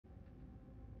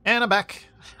mana back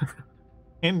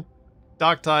in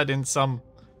Darktide in some...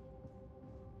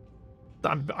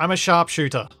 I'm a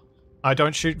sharpshooter. I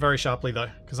don't shoot very sharply, though,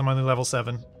 because I'm only level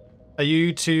 7. Are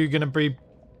you two going to be...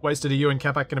 Wasted, are you and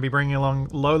Capac going to be bringing along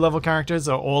low-level characters,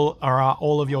 or are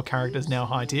all of your characters now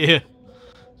high tier?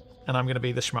 And I'm going to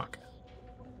be the schmuck.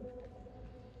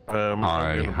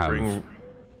 I have...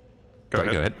 Go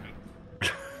ahead.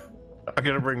 I'm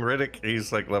going to bring Riddick.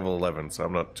 He's like level 11, so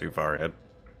I'm not too far ahead.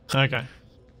 Okay. How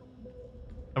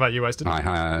about you, Wasted? I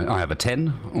have a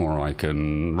 10, or I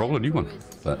can roll a new one,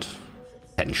 but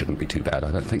 10 shouldn't be too bad,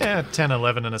 I don't think. Yeah, 10,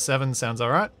 11, and a 7 sounds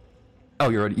alright. Oh,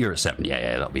 you're at 7.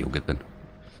 Yeah, that'll be all good then.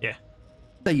 Yeah.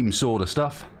 Same sort of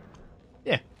stuff.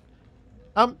 Yeah.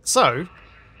 So,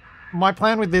 my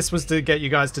plan with this was to get you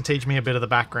guys to teach me a bit of the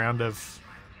background of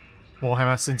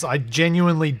Warhammer, since I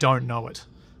genuinely don't know it.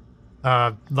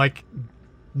 Like,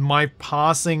 my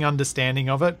passing understanding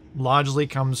of it largely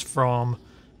comes from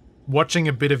watching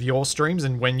a bit of your streams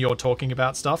and when you're talking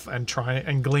about stuff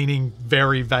and gleaning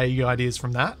very vague ideas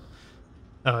from that.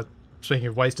 Speaking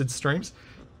of Wasted streams.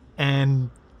 And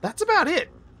that's about it.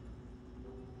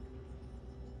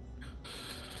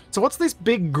 So what's this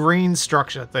big green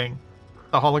structure thing?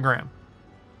 The hologram?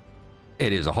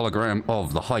 It is a hologram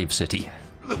of the Hive City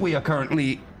that we are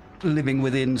currently living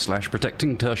within /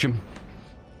 protecting Tertium.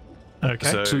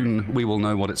 Okay. So soon we will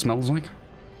know what it smells like.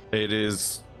 It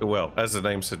is, well, as the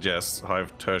name suggests,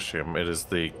 Hive Tertium. It is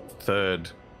the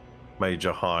 3rd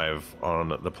major hive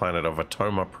on the planet of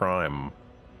Atoma Prime.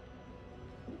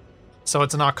 So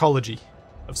it's an arcology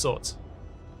of sorts.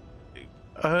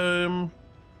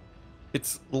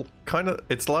 It's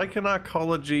like an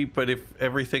arcology, but if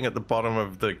everything at the bottom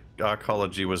of the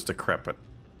arcology was decrepit.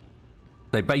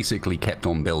 They basically kept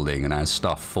on building, and as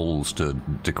stuff falls to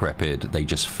decrepit, they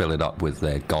just fill it up with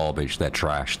their garbage, their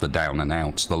trash, the down and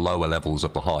outs, the lower levels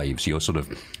of the hives. You're sort of,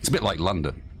 it's a bit like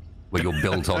London, where you're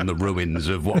built on the ruins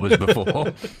of what was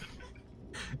before.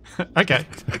 Okay.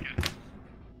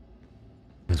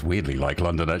 It's weirdly like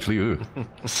London, actually. Ooh.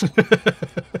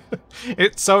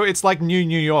 It's like New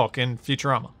York in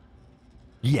Futurama.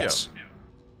 Yes.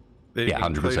 Yeah, 100%.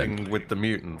 Including with the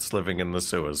mutants living in the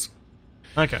sewers.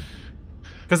 Okay.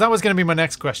 Because that was going to be my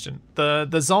next question.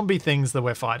 The zombie things that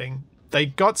we're fighting, they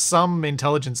got some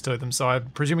intelligence to them, so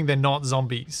I'm presuming they're not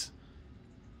zombies.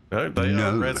 No, they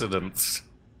are residents.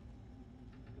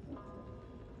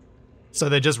 So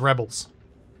they're just rebels.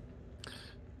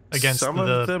 Against some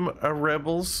of them are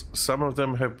rebels, some of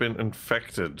them have been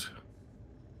infected.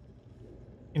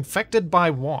 Infected by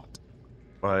what?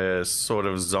 By a sort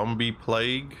of zombie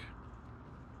plague.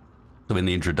 So in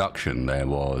the introduction there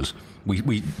was...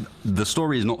 the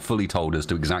story is not fully told as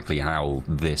to exactly how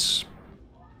this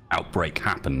outbreak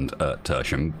happened at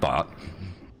Tertium, but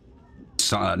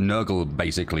Nurgle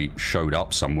basically showed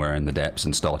up somewhere in the depths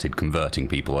and started converting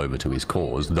people over to his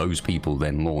cause. Those people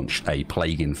then launched a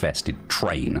plague-infested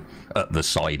train at the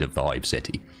side of the Hive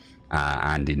City,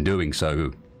 and in doing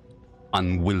so,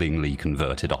 unwillingly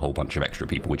converted a whole bunch of extra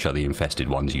people, which are the infested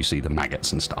ones you see the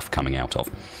maggots and stuff coming out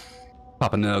of.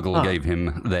 Papa Nurgle gave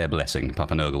him their blessing,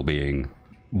 Papa Nurgle being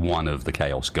one of the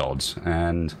Chaos Gods,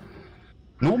 and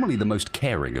normally the most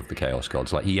caring of the Chaos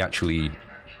Gods. Like, he actually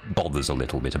bothers a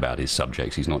little bit about his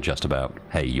subjects. He's not just about,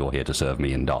 hey, you're here to serve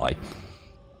me and die.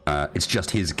 It's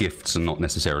just his gifts and not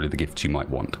necessarily the gifts you might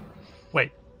want.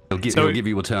 Wait. He'll give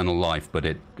you eternal life, but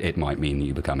it might mean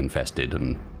you become infested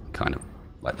and kind of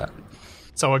like that.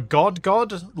 So a god?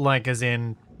 Like as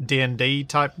in D&D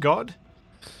type god?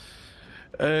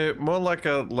 More like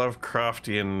a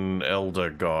Lovecraftian elder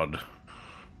god.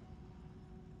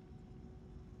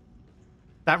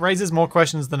 That raises more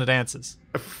questions than it answers.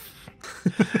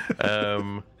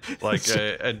 Like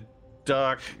a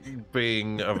dark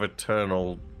being of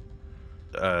eternal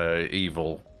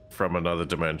evil from another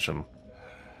dimension.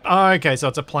 Oh, okay, so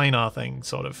it's a planar thing,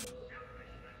 sort of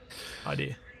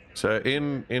idea. So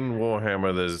in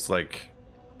Warhammer,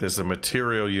 there's a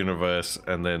material universe,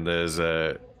 and then there's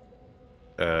a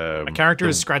my character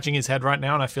is scratching his head right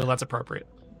now, and I feel that's appropriate.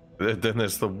 Then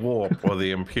there's the warp or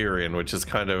the Empyrean, which is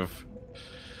kind of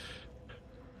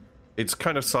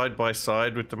side by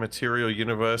side with the material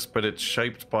universe, but it's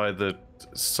shaped by the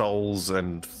souls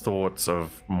and thoughts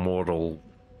of mortal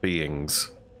beings.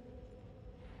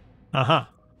 Uh-huh.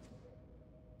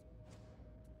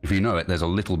 If you know it, there's a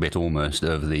little bit almost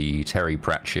of the Terry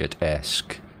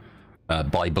Pratchett-esque,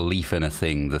 by belief in a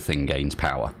thing, the thing gains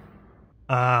power.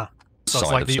 So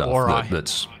it's like the aura.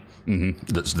 That's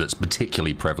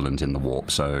particularly prevalent in the warp.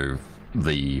 So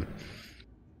the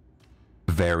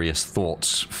various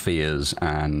thoughts, fears,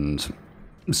 and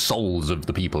souls of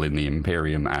the people in the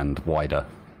Imperium and wider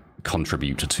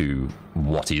contribute to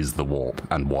what is the warp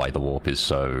and why the warp is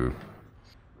so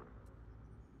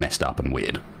messed up and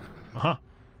weird. Uh-huh.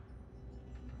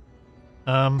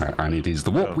 And it is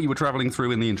the warp we were traveling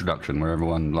through in the introduction, where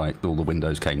everyone, like, all the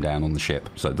windows came down on the ship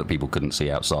so that people couldn't see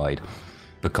outside,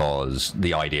 because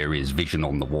the idea is vision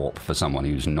on the warp for someone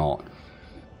who's not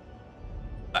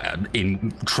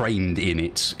trained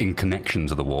in connection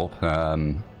to the warp.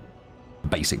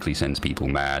 Basically sends people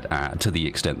mad, to the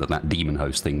extent that that demon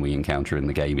host thing we encounter in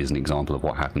the game is an example of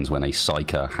what happens when a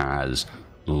psyker has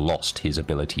lost his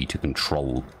ability to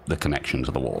control the connection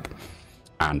to the warp.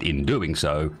 And in doing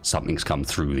so, something's come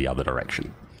through the other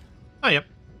direction. Oh, yep.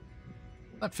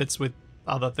 That fits with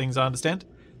other things, I understand.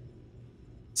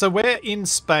 So we're in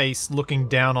space looking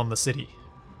down on the city.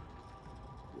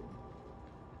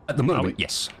 At the moment,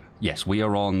 yes. Yes, we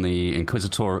are on the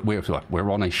We're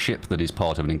on a ship that is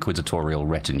part of an inquisitorial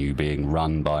retinue being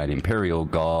run by an Imperial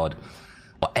Guard,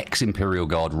 or ex-Imperial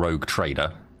Guard rogue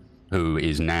trader, who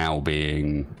is now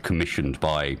being commissioned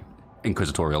by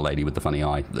inquisitorial lady with the funny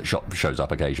eye that shows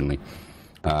up occasionally.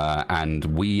 And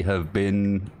we have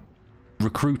been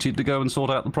recruited to go and sort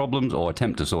out the problems, or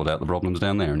attempt to sort out the problems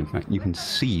down there. And in fact, you can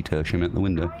see Tertium at the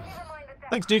window.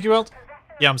 Thanks, Dookie World.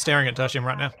 Yeah, I'm staring at Tertium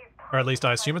right now. Or at least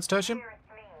I assume it's Tertium.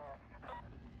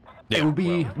 Yeah, it would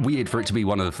be weird for it to be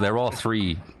one of... There are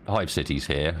 3 hive cities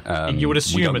here. You would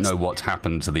assume we don't know what's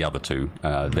happened to the other 2.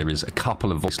 There is a couple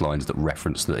of voice lines that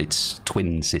reference that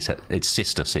its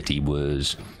sister city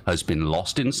has been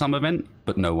lost in some event,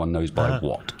 but no one knows by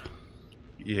what.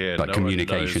 Yeah, like, no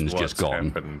communication's one knows just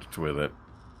gone. Happened with it.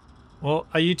 Well,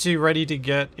 are you two ready to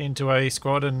get into a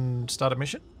squad and start a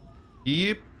mission?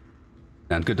 Yep.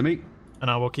 Sounds good to me. And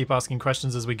I will keep asking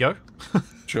questions as we go.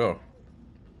 Sure.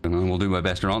 And I will do my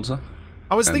best to answer.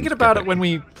 I was thinking about it when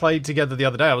we played together the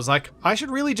other day. I was like, I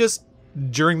should really just,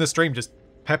 during the stream, just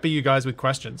pepper you guys with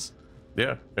questions.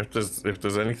 Yeah, if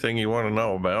there's anything you want to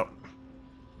know about.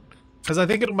 Because I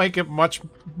think it'll make it much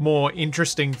more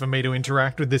interesting for me to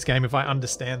interact with this game if I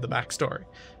understand the backstory.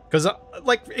 Because,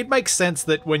 like, it makes sense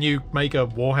that when you make a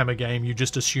Warhammer game, you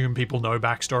just assume people know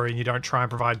backstory and you don't try and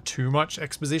provide too much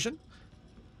exposition.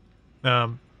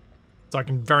 So I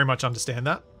can very much understand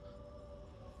that.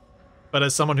 But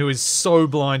as someone who is so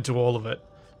blind to all of it,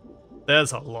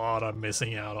 there's a lot I'm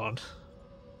missing out on.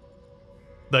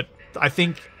 That I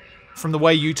think, from the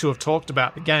way you two have talked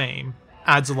about the game,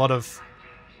 adds a lot of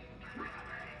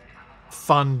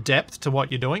fun depth to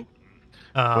what you're doing.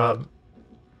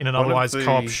 In an otherwise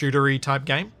co-op shootery type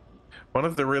game. One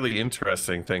of the really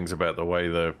interesting things about the way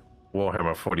the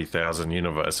Warhammer 40,000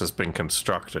 universe has been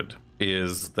constructed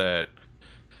is that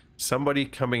somebody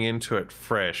coming into it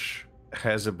fresh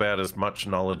has about as much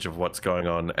knowledge of what's going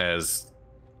on as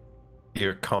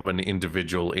your common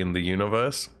individual in the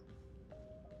universe.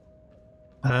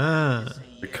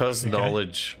 Because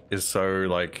knowledge is so,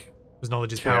 like, because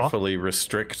knowledge is carefully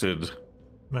restricted,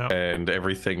 Yep. and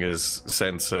everything is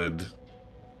censored,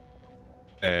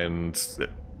 and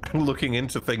looking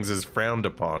into things is frowned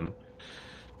upon.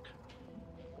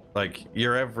 Like,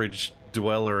 your average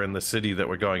dweller in the city that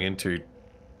we're going into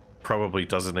probably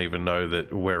doesn't even know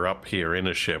that we're up here in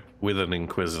a ship with an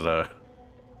Inquisitor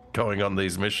going on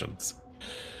these missions.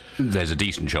 There's a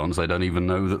decent chance they don't even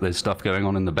know that there's stuff going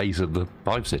on in the base of the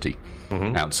Hive City,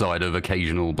 outside of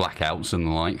occasional blackouts and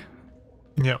the like.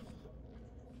 Yeah.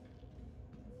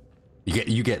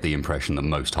 You get the impression that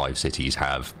most Hive Cities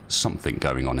have something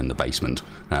going on in the basement.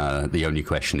 The only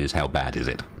question is, how bad is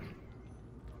it?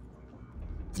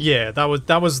 Yeah,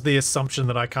 that was the assumption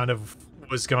that I kind of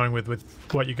was going with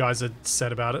what you guys had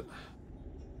said about it.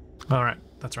 All right,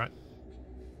 that's right.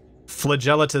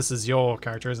 Flagellatus is your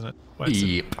character, isn't it?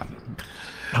 Yep.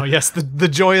 Oh yes, the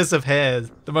joyous of hair,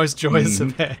 the most joyous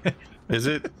of hair. Is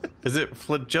it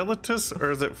flagellatus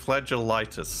or is it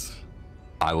flagellitis?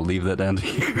 I will leave that down to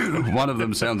you. One of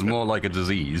them sounds more like a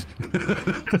disease.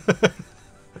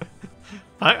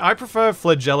 I prefer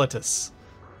flagellatus.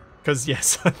 Because,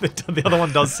 yes, the other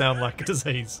one does sound like a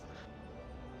disease.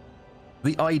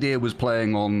 The idea was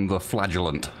playing on the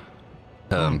flagellant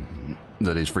term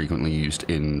that is frequently used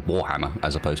in Warhammer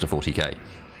as opposed to 40k.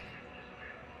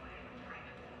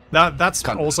 That's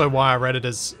also why I read it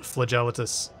as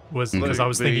flagellatus, was because I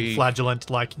was thinking flagellant,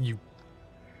 like you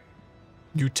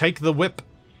take the whip.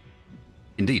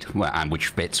 Indeed, well, and which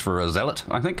fits for a zealot,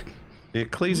 I think. The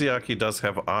Ecclesiarchy does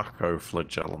have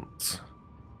arco-flagellants.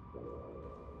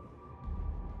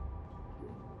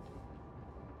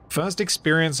 First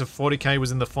experience of 40k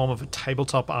was in the form of a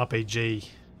tabletop RPG.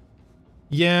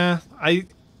 Yeah, I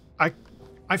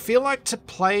feel like to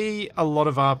play a lot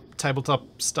of our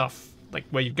tabletop stuff, like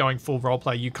where you're going full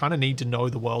roleplay, you kind of need to know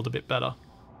the world a bit better.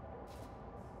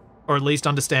 or at least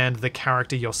understand the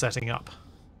character you're setting up.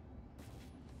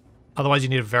 Otherwise, you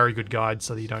need a very good guide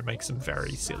so that you don't make some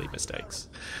very silly mistakes.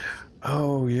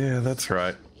 Oh, yeah, that's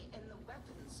right.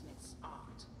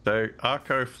 So,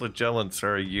 arco-flagellants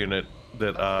are a unit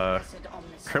that are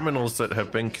criminals that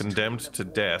have been condemned to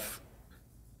death,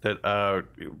 that are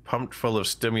pumped full of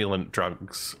stimulant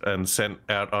drugs and sent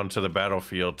out onto the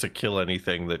battlefield to kill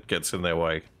anything that gets in their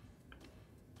way.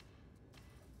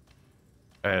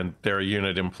 And they're a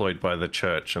unit employed by the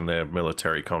church in their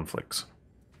military conflicts.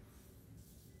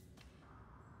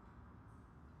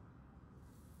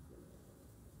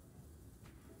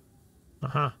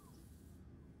 Uh-huh.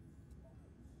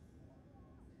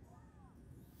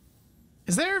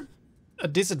 Is there a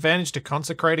disadvantage to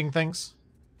consecrating things?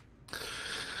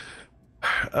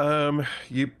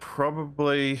 You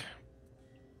probably...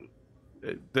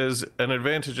 There's an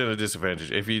advantage and a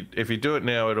disadvantage. If you do it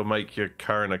now, it'll make your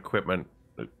current equipment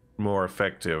more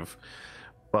effective,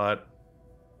 but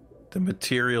the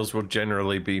materials will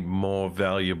generally be more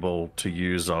valuable to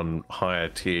use on higher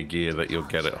tier gear that you'll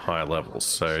get at higher levels.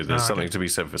 So there's something to be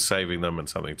said for saving them and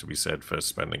something to be said for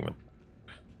spending them.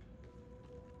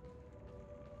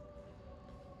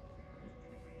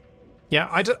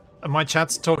 Yeah, my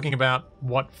chat's talking about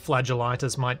what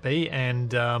flagellitis might be,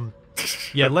 and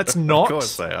yeah, let's not. Of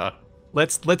course they are.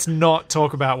 Let's not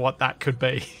talk about what that could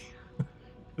be.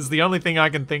 Because the only thing I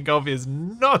can think of is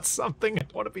not something I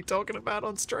want to be talking about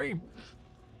on stream.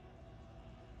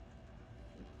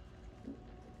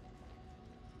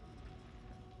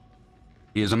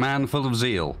 He is a man full of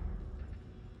zeal.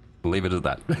 Leave it at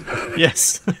that.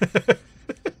 Yes.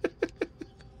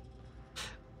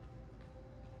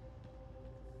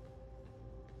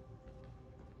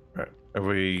 Right. Have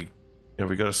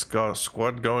we got a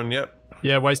squad going yet?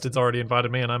 Yeah, Wasted's already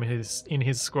invited me, and I'm in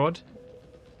his squad.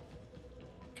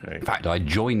 Okay. In fact, I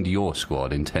joined your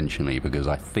squad intentionally because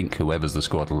I think whoever's the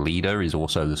squad leader is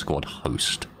also the squad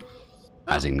host.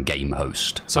 As in game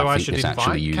host. So I think should this invite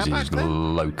actually uses Capac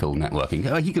then? local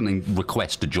networking. He can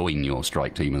request to join your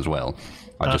strike team as well.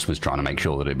 I just was trying to make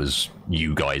sure that it was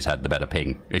you guys had the better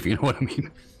ping, if you know what I mean.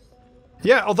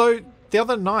 Yeah, although the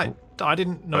other night I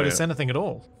didn't notice anything at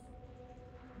all.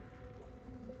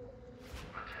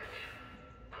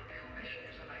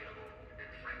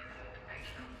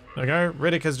 There we go.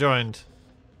 Riddick has joined.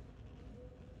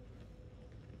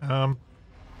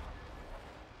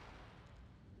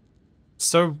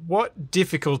 So what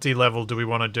difficulty level do we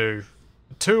want to do?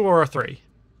 A 2 or a 3?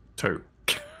 2.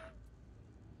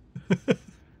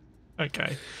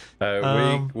 Okay.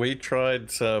 We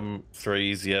tried some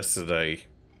 3s yesterday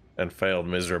and failed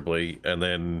miserably, and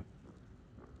then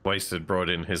Wasted brought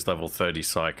in his level 30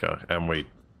 Psyker, and we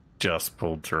just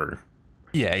pulled through.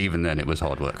 Yeah, even then it was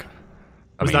hard work.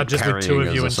 Was that just with 2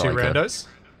 of you and 2 randos?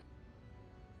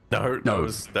 No,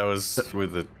 that was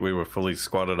with the, we were fully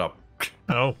squatted up.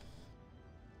 Oh.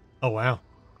 Oh, wow.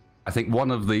 I think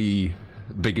one of the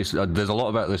biggest... there's a lot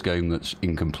about this game that's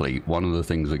incomplete. One of the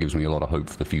things that gives me a lot of hope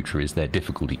for the future is their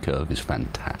difficulty curve is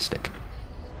fantastic.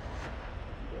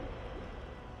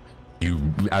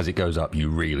 As it goes up, you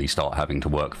really start having to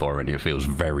work for it, and it feels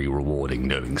very rewarding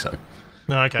doing so.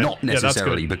 Okay. Not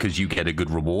necessarily because you get a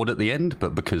good reward at the end,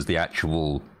 but because the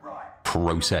actual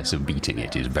process of beating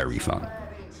it is very fun.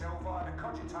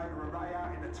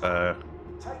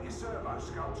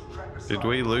 Did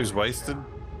we lose Wasted?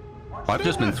 I've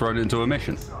just been thrown into a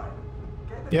mission.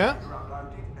 Yeah?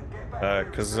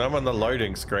 Because I'm on the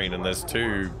loading screen and there's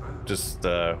 2 just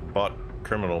bot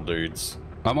criminal dudes.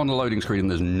 I'm on the loading screen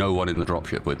and there's no one in the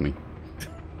dropship with me.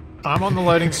 I'm on the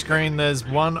loading screen. There's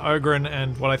 1 Ogren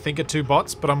and what I think are 2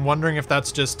 bots, but I'm wondering if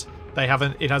that's just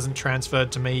it hasn't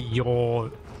transferred to me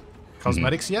your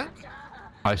cosmetics yet.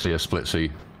 I see a split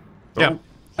C. Yeah.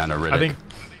 And a Riddick.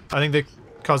 I think the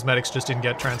cosmetics just didn't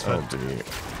get transferred. Oh dear.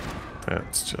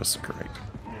 That's just great.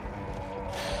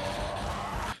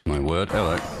 My word.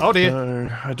 Hello. Oh dear.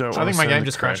 No, I don't want I think to my game send a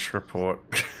just crash crashed. report.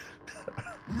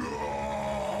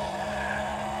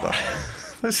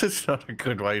 This is not a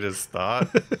good way to start.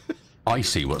 I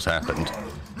see what's happened.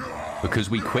 Because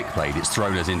we quick played, it's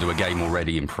thrown us into a game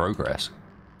already in progress.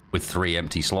 With 3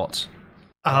 empty slots.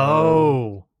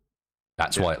 Oh.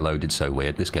 That's why it loaded so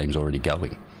weird. This game's already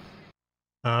going.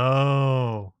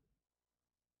 Oh.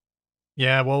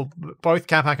 Yeah, well, both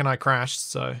Capac and I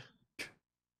crashed, so...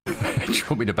 Do you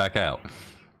want me to back out?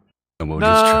 And we'll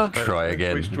Nah. just try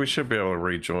again. We should be able to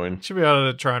rejoin. Should be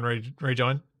able to try and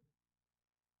rejoin.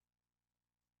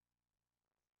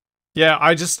 Yeah,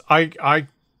 I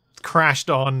crashed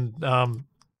on,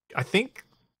 I think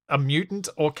a mutant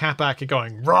or Capac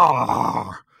going,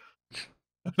 raw!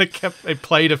 And it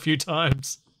played a few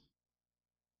times.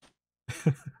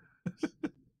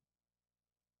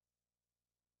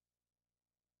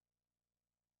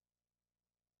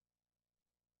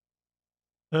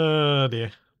 Oh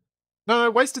dear. No,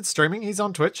 Wasted streaming. He's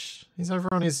on Twitch. He's over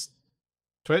on his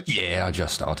Twitch. Yeah, I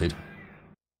just started.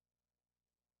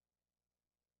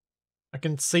 I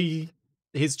can see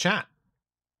his chat.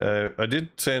 I did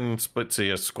send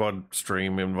Splitsy a squad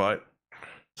stream invite.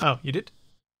 Oh, you did?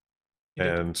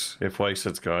 And if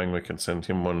Wasted's going, we can send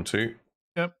him one too.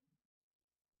 Yep.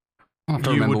 I have to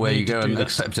You remember would where you need to go do and that.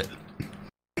 accept it.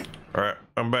 Alright,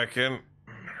 I'm back in.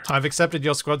 I've accepted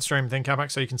your squad stream thing,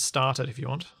 Capac, so you can start it if you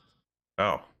want.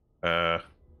 Oh.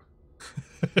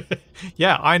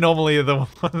 Yeah, I normally are the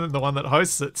one that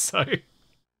hosts it, so you've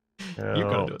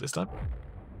got to do it this time.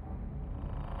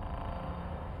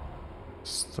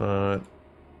 Start.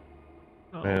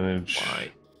 Oh, Manage.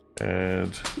 my.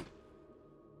 Add.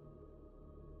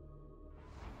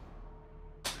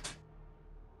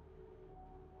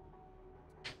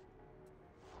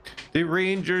 The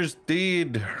Rangers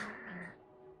did.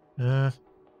 Trying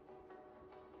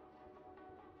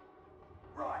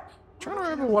to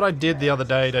remember what I did the other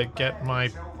day to get my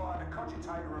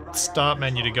start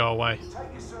menu to go away.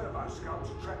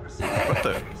 What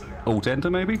the? Alt enter,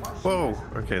 maybe? Whoa.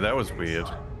 Okay, that was weird.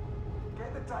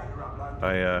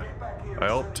 I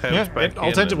alt tabbed back in.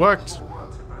 Alt enter worked.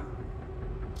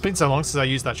 It's been so long since I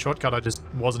used that shortcut, I just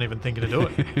wasn't even thinking to do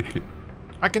it.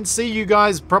 I can see you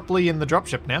guys properly in the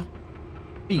dropship now.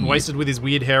 And Wasted with his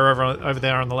weird hair over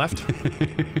there on the left.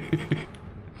 And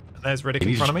there's Riddick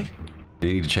in front of me.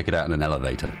 You need to check it out in an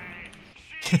elevator.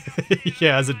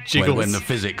 Yeah, as it jiggles. When the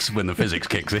physics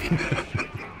kicks in.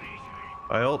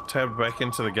 I alt tabbed back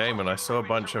into the game and I saw a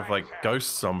bunch of like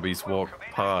ghost zombies walk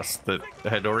past that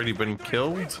had already been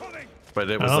killed, but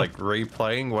it was like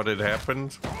replaying what had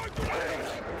happened.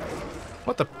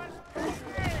 What the?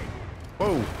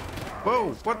 Whoa!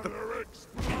 Whoa! What the?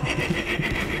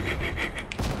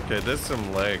 Okay, there's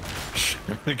some lag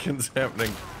shenanigans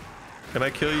happening. Can I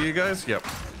kill you guys? Yep.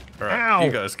 Alright, Ow.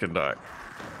 you guys can die.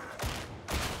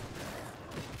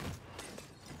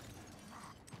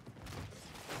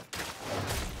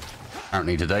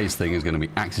 Apparently today's thing is going to be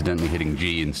accidentally hitting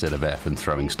G instead of F and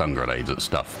throwing stun grenades at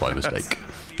stuff by mistake.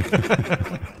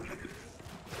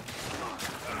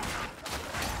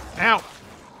 Ow!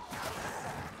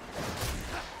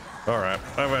 Alright,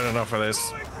 I've had enough of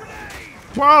this.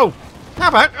 Whoa! How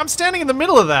about I'm standing in the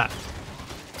middle of that?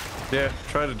 Yeah,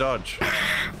 try to dodge.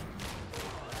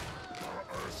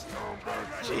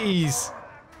 Jeez.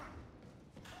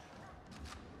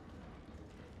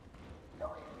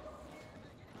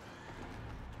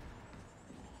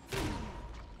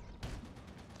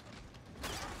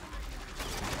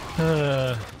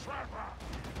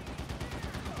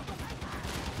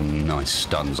 Nice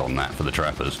stuns on that for the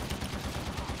trappers.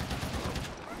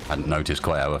 Hadn't noticed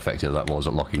quite how effective that was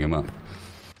at locking him up.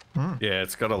 Yeah,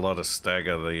 it's got a lot of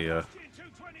stagger, the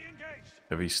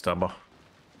heavy stubber.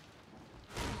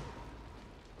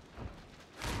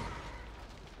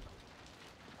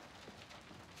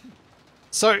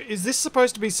 So, is this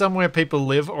supposed to be somewhere people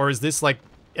live, or is this like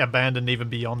abandoned even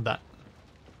beyond that?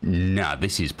 Nah,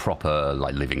 this is proper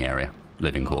like living area,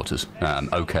 living quarters.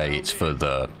 Okay, it's for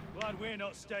the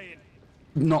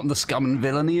not the scum and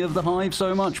villainy of the hive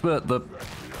so much, but the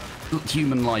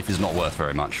human life is not worth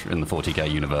very much in the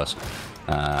 40k universe.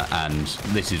 And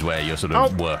this is where your sort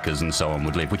of workers and so on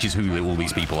would live, which is who all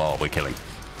these people are we're killing.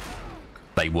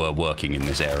 They were working in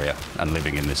this area and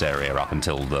living in this area up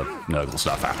until the Nurgle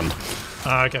stuff happened.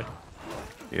 Okay.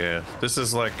 Yeah, this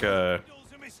is like a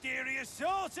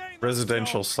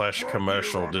residential /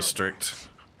 commercial district.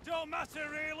 Don't matter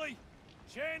really.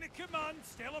 Chain of command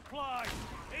still applies,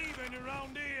 even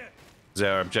around here.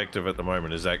 So our objective at the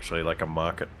moment is actually like a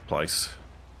marketplace.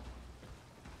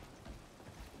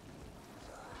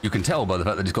 You can tell by the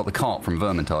fact that it's got the cart from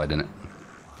Vermintide in it.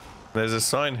 There's a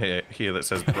sign here that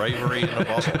says bravery in a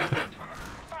bottle. Funny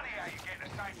how you get the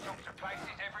same sorts of places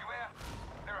everywhere.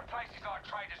 There are places like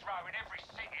Traders Row in every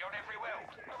city on every world.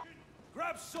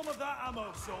 Grab some of that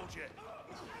ammo, soldier.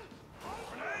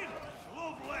 Grenade?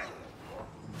 Lovely.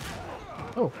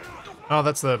 Oh. Oh,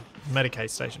 that's the Medicaid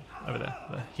station over there.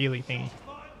 The Healy thingy.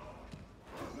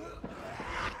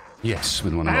 Yes,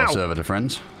 with one of our servitor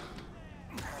friends.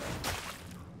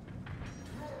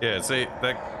 Yeah, see,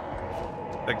 that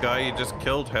guy you just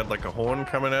killed had like a horn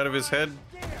coming out of his head.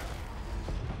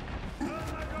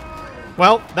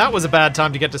 Well, that was a bad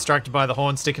time to get distracted by the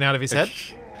horn sticking out of his head.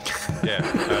 Yeah,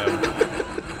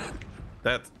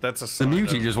 that's a The sign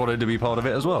mutie of- just wanted to be part of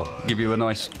it as well. Give you a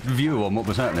nice view on what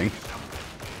was happening.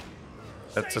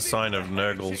 That's a sign of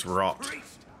Nurgle's rot.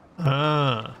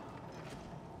 Ah.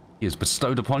 He has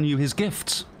bestowed upon you his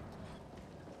gifts.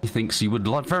 He thinks you would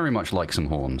very much like some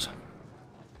horns.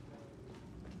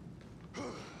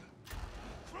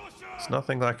 It's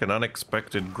nothing like an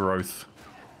unexpected growth.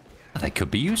 They could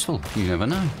be useful. You never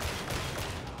know.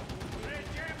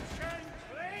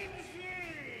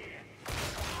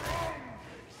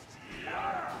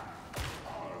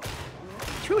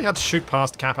 It's really hard to shoot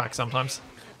past Capac sometimes.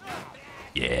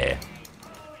 Yeah.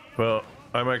 Well,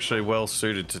 I'm actually well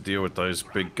suited to deal with those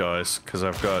big guys because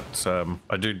I've got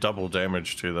I do double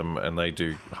damage to them and they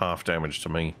do half damage to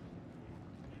me.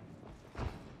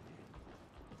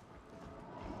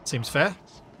 Seems fair.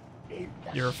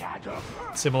 You're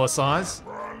of similar size.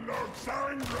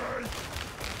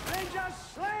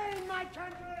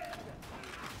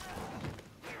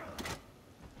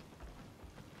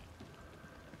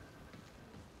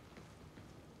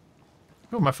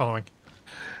 Who am I following?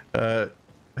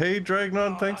 Hey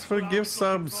Dragnon, thanks for the gift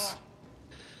subs.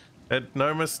 At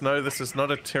Nomus, no, this is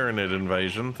not a Tyranid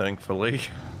invasion, thankfully.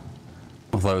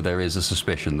 Although there is a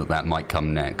suspicion that that might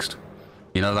come next.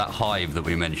 You know that hive that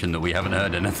we mentioned that we haven't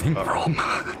heard anything from?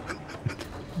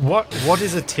 What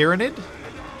is a Tyranid?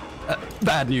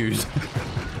 Bad news.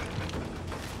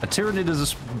 A Tyranid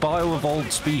is a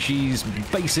bio-evolved species,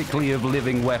 basically of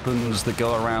living weapons that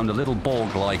go around a little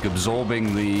Borg-like,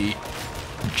 absorbing the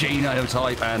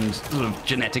genotype and sort of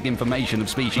genetic information of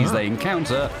species they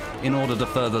encounter in order to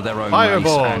further their own race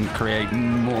and create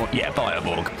more... Yeah,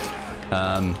 Bioborg.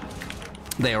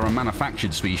 They are a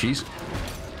manufactured species.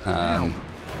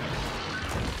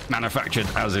 Manufactured,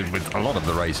 as in with a lot of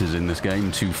the races in this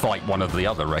game, to fight one of the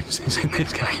other races in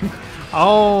this game.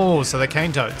 Oh, so they're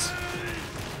cane toads.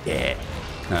 Yeah.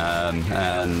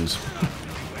 And...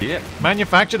 yeah.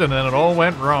 Manufactured and then it all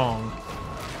went wrong.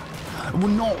 Well,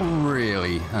 not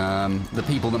really. The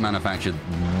people that manufactured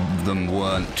them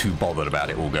weren't too bothered about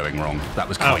it all going wrong. That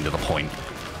was kind of the point.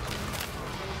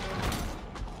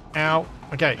 Ow.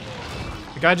 Okay.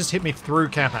 The guy just hit me through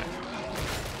Capac.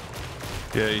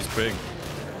 Yeah, he's big.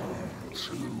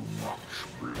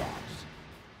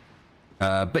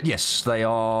 But yes, they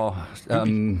are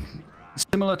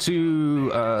similar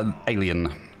to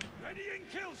Alien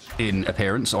in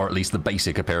appearance, or at least the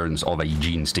basic appearance of a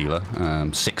gene stealer.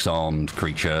 Six-armed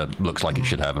creature, looks like it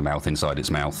should have a mouth inside its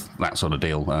mouth, that sort of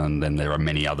deal. And then there are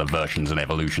many other versions and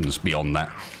evolutions beyond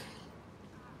that.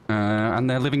 And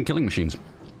they're living killing machines.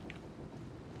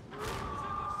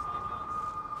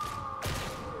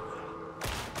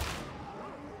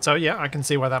 So yeah, I can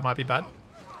see why that might be bad.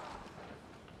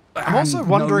 I'm also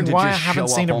wondering why I haven't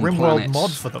seen a RimWorld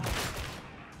mod for them.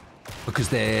 Because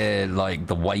they're, like,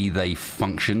 the way they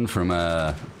function from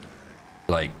a,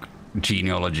 like,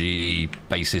 genealogy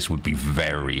basis would be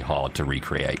very hard to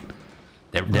recreate.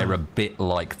 They're a bit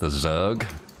like the Zerg,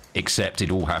 except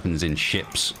it all happens in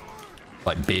ships.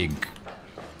 Like, big,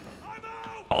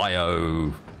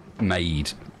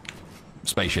 bio-made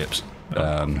spaceships.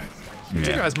 You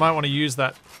guys might want to use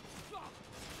that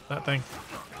thing.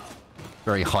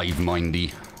 Very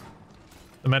hive-mindy.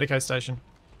 The Medico station.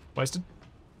 Wasted?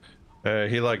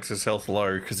 He likes his health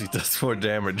low because he does more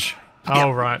damage. Oh,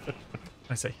 right.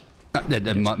 I see.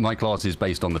 My class is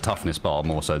based on the toughness bar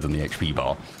more so than the HP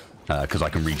bar, because I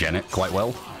can regen it quite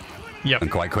well. Yep. And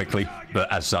quite quickly.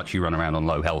 But as such, you run around on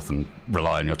low health and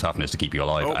rely on your toughness to keep you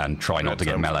alive and try not to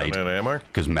get meleeed,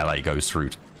 because melee goes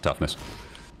through toughness.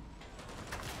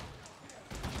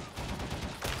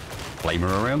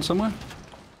 Flamer around somewhere?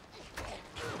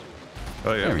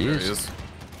 Oh yeah, there he is.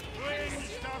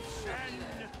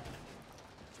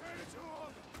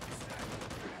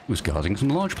 Was guarding some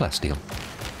large plasteel.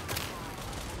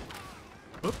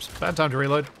 Oops, bad time to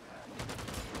reload.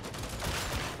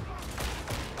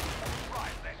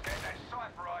 Right, let's get that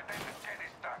cipher ID and get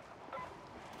this done.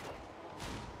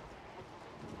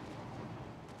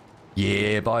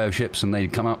 Yeah, bioships, and they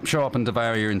show up and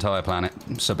devour your entire planet.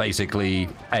 So basically,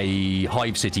 a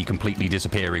hive city completely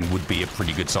disappearing would be a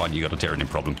pretty good sign you got a Tyranid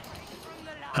problem.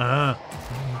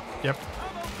 Yep.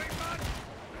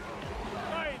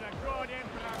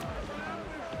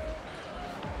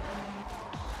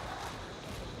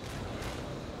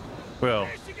 Well,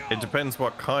 it depends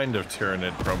what kind of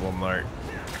Tyranid problem, though.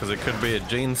 Because it could be a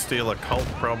gene stealer cult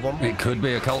problem. It could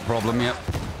be a cult problem, yep.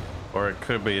 Or it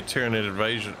could be a Tyranid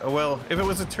invasion. Well, if it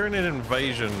was a Tyranid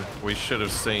invasion, we should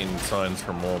have seen signs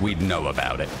from more. We'd know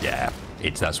about it, yeah.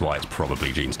 That's why it's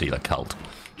probably Gene Stealer Cult.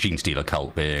 Gene Stealer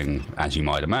Cult being, as you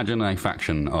might imagine, a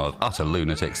faction of utter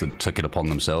lunatics that took it upon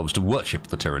themselves to worship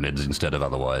the Tyranids instead of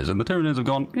otherwise. And the Tyranids have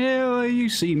gone, yeah, well, you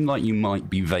seem like you might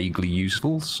be vaguely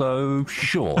useful, so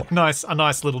sure. A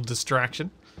nice little distraction.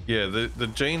 Yeah, the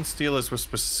Gene Stealers were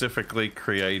specifically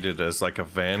created as like a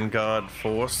vanguard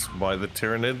force by the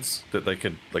Tyranids that they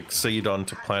could like seed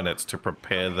onto planets to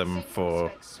prepare them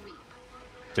for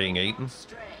being eaten.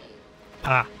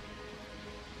 Ah.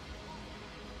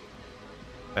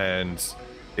 And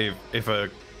if a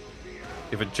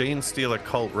Gene Stealer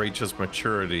cult reaches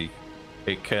maturity,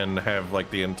 it can have like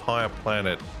the entire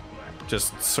planet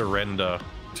just surrender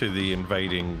to the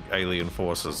invading alien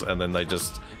forces, and then they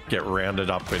just get rounded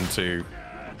up into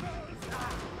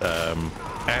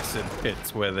acid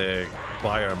pits where their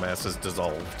biomass is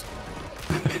dissolved.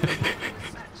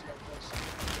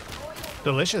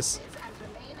 Delicious.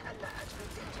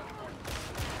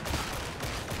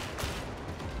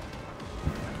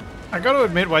 I gotta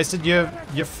admit, Wasted, your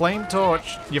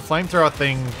flamethrower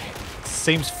thing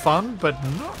seems fun, but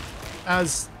not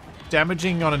as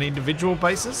damaging on an individual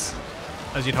basis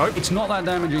as you'd hope. It's not that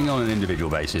damaging on an individual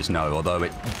basis, no, although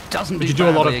it doesn't do you do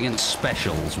a lot badly of against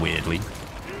specials, weirdly.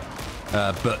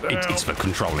 But it's for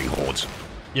controlling hordes.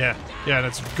 Yeah, and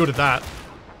it's good at that.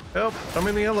 Help, I'm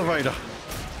in the elevator.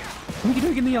 What are you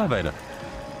doing in the elevator?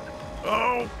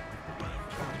 Oh!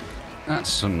 That's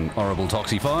some horrible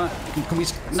toxic fire. Can we...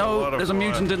 a No, lot of there's a fire.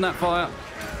 mutant in that fire.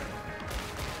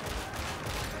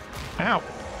 Ow.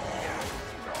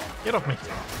 Get off me.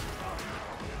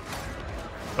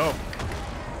 Oh.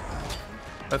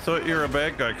 I thought you were a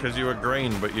bad guy because you were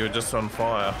green, but you were just on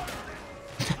fire.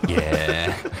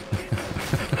 Yeah.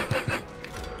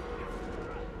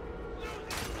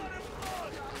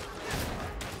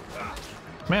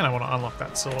 Man, I want to unlock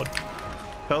that sword.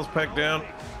 Health pack down.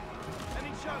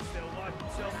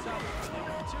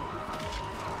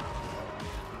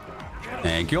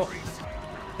 Thank you.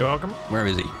 You're welcome. Where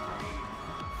is he?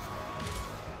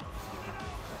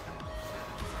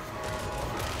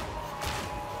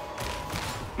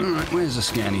 Alright, where's the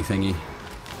scanny thingy?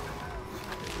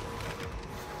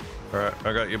 Alright,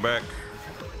 I got you back.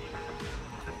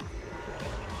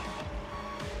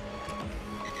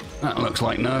 That looks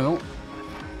like no.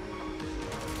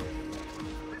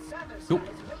 Oop.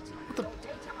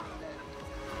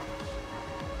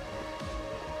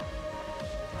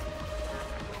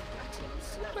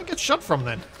 Where did I get shot from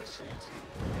then?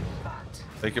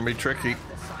 They can be tricky.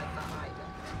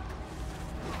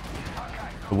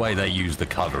 The way they use the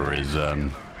cover is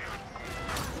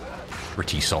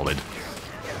pretty solid,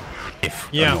 if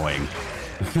annoying.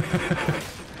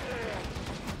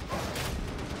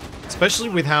 Especially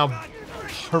with how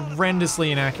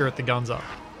horrendously inaccurate the guns are.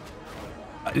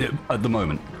 At the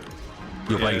moment,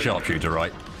 you're playing Yeah. sharpshooter,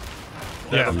 right?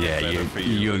 Yeah. Yeah, better for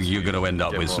you're going to end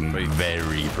up Get with more some feet.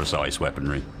 very precise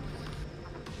weaponry.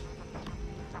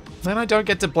 Then I don't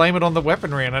get to blame it on the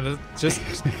weaponry, and it just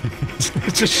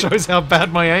it just shows how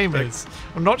bad my aim is.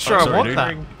 I'm not sure I sorry, want dude.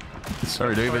 that.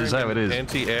 Sorry, dude, but it's how it is.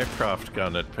 Anti-aircraft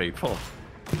gun at people.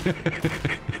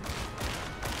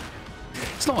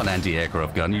 It's not an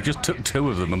anti-aircraft gun. You just took two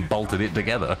of them and bolted it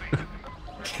together.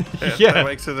 Yeah. That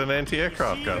makes it an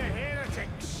anti-aircraft gun.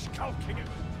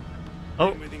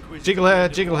 Oh, jiggle hair,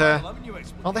 jiggle hair.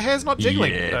 Oh, the hair's not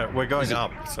jiggling. Yeah. We're going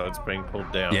up, so it's being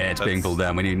pulled down. Yeah, it's being pulled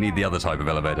down. We need the other type of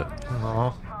elevator.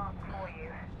 Aw.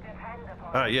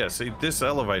 Ah, yeah, see, this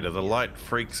elevator, the light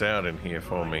freaks out in here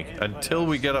for me until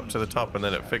we get up to the top and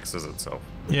then it fixes itself.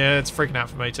 Yeah, it's freaking out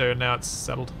for me too, and now it's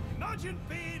settled. Imagine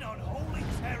being on holy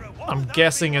terror. What I'm would that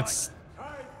guessing be it's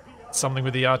something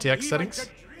with the RTX settings.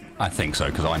 I think so,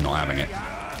 because I'm not having it. like?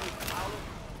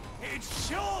 It'd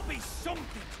sure be something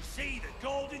to see the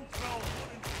golden throne.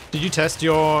 wouldn't it? Did you test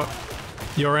your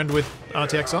end with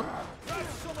RTX on? Have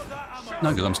some of that ammo. No,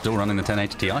 because I'm still running the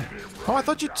 1080 Ti. Oh, I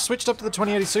thought you switched up to the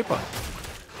 2080 Super.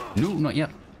 No, not yet.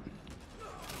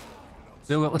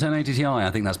 Still got the 1080 Ti.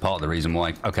 I think that's part of the reason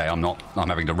why. Okay, I'm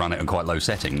having to run it at quite low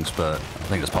settings, but I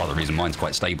think that's part of the reason mine's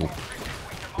quite stable.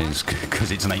 Is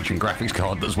because it's an ancient graphics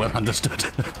card that's well understood.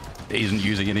 It isn't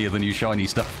using any of the new shiny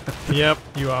stuff. Yep,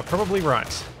 you are probably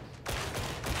right.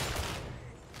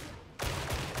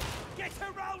 Get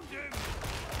around him.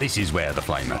 This is where the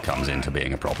flamer comes into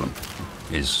being a problem.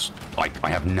 Is I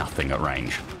have nothing at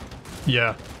range.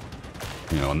 Yeah.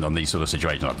 You know, on these sort of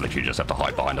situations, I literally just have to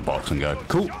hide behind a box and go,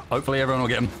 cool, hopefully everyone will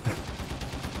get him.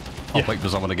 I'll Yeah. wait for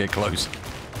someone to get close.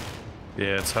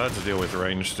 Yeah, it's hard to deal with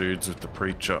ranged dudes with the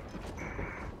preacher.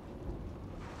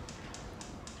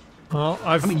 Well,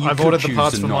 I've mean, you I've could ordered the choose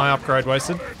parts to for my not. upgrade,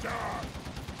 Wasted.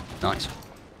 Nice.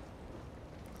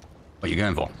 What are you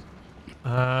going for?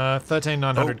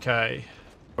 13900K.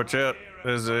 Watch out,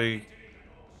 there's a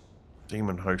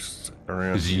demon host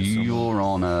around Because here somewhere. you're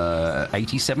on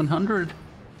 8700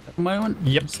 at the moment?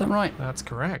 Yep. Is that right? That's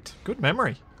correct. Good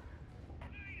memory.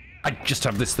 I just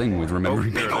have this thing with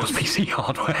remembering people's PC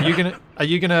hardware. Are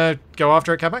you gonna go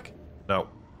after it, Capac? No.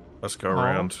 Let's go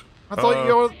around. I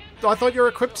thought you're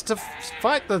equipped to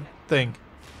fight the thing.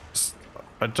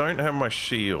 I don't have my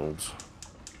shield.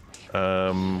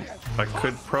 I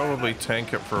could probably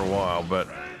tank it for a while, but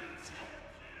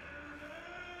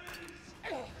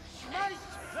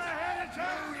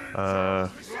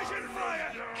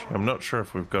I'm not sure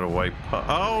if we've got a way.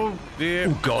 Oh dear!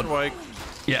 Oh God! Wait.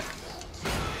 Yeah.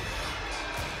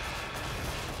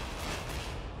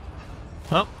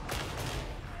 Well.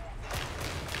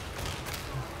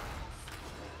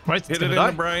 Wait, Hit it in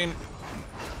the brain.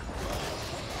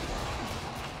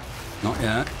 Not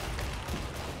yet.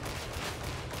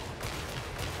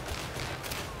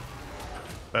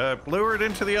 Lure it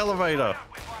into the elevator.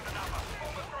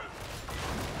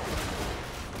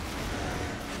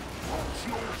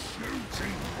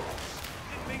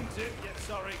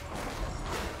 Sorry.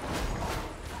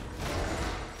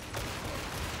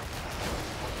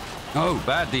 Oh,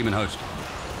 bad demon host.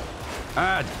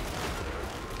 Bad.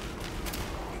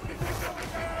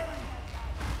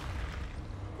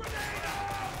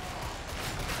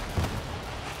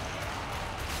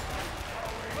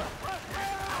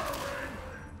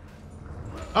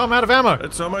 Oh, I'm out of ammo.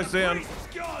 It's almost down.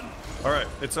 All right,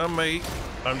 it's on me.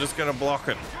 I'm just gonna block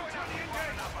it.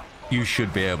 You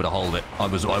should be able to hold it. I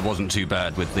wasn't too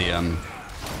bad with the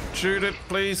Shoot it,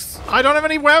 please. I don't have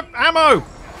any ammo.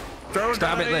 Don't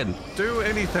Stab it then. Do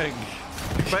anything.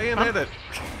 Bayonet it.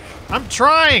 I'm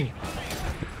trying.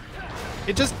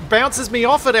 It just bounces me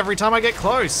off it every time I get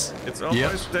close. It's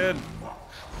almost dead.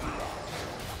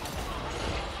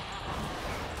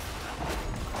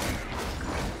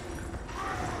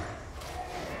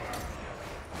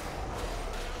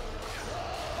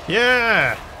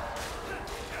 Yeah.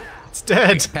 It's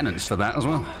dead. penance for that as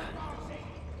well.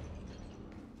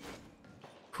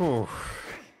 Whew.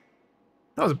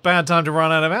 That was a bad time to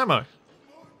run out of ammo.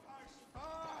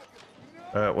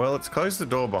 Well, it's closed the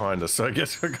door behind us, so I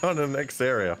guess we're going to the next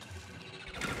area.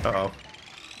 Uh-oh.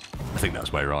 I think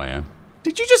that's where I am.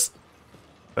 Did you just...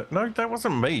 No, that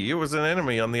wasn't me. It was an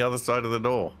enemy on the other side of the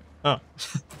door. Oh.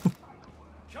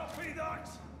 Copy that.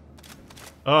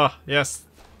 Oh, yes.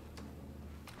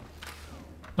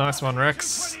 Nice one,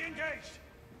 Rex. Fully engaged.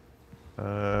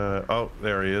 Oh,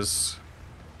 there he is.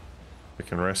 We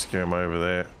can rescue him over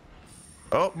there.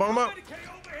 Oh, bomber! Medicate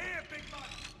over here, big man.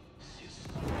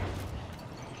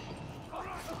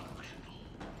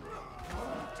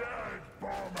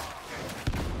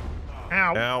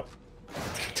 Ow. Ow.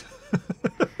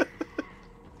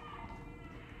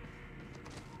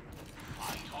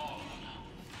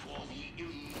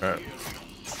 Alright. Here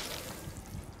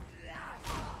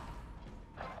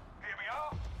we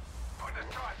are. Put the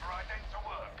cipher ident to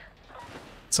work.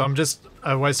 So I'm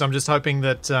just hoping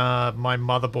that my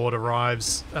motherboard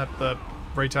arrives at the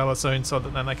retailer soon, so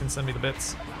that then they can send me the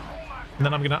bits. And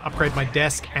then I'm gonna upgrade my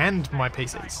desk and my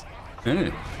PCs.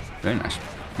 Ooh, very nice.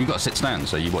 You got to sit stand,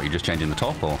 so you're just changing the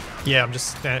top, or? Yeah, I'm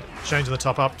just changing the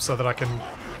top up so that I can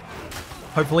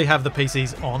hopefully have the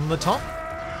PCs on the top.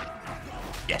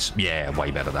 Yes, yeah, way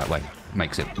better that way.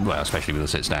 Makes it, well, especially with a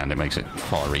sit stand, it makes it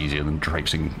far easier than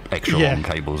traipsing extra long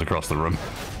cables across the room.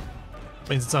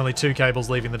 Means it's only 2 cables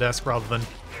leaving the desk rather than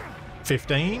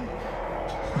 15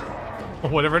 or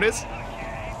whatever it is.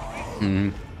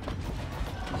 Mm-hmm.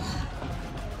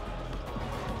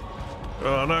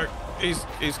 Oh no,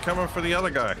 he's coming for the other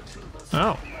guy.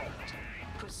 Oh.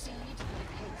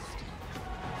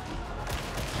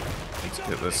 Let's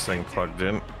get this thing plugged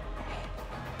in.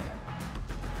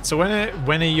 So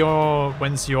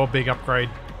when's your big upgrade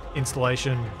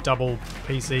installation double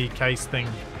PC case thing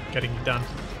getting done?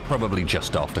 Probably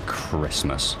just after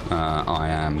Christmas. I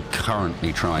am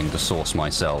currently trying to source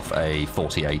myself a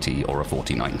 4080 or a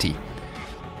 4090.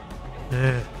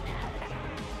 I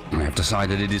have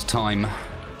decided it is time,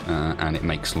 and it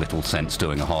makes little sense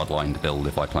doing a hardline build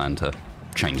if I plan to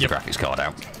change the graphics card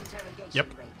out. Yep.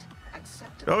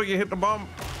 Oh, you hit the bomb.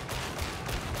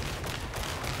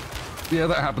 Yeah,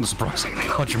 that happens surprisingly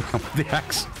large amount with the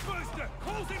axe. Booster,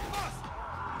 hold it fast.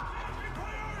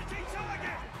 Priority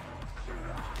target.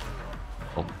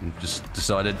 Well, just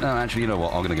decided, no, actually, you know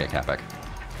what, I'm going to get Capac.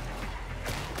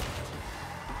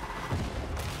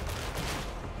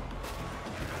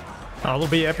 Oh, it'll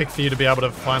be epic for you to be able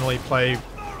to finally play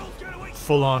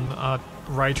full-on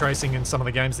ray tracing in some of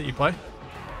the games that you play.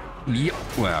 Yep,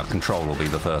 well, Control will be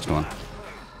the first one.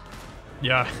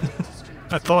 Yeah,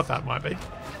 I thought that might be.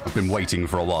 I've been waiting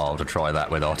for a while to try that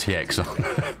with RTX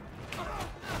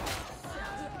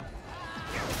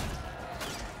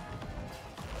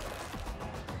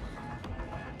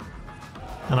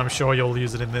on. And I'm sure you'll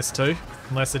use it in this too,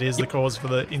 unless it is the cause for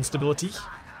the instability.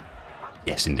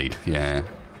 Yes, indeed. Yeah.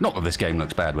 Not that this game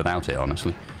looks bad without it,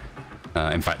 honestly.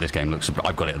 In fact, this game looks...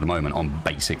 I've got it at the moment on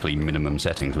basically minimum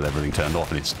settings with everything turned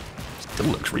off, and it still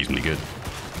looks reasonably good.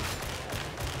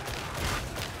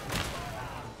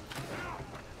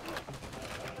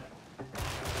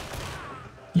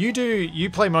 You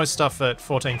play most stuff at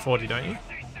 1440, don't you?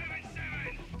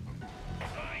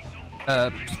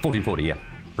 1440, yeah.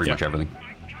 Pretty much everything.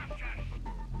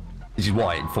 This is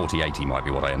why 4080 might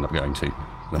be what I end up going to.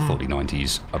 The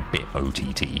 4090's a bit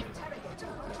OTT.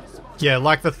 Yeah,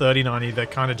 like the 3090, they're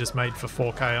kind of just made for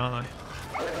 4K, aren't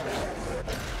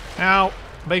they? Ow!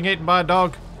 Being eaten by a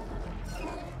dog.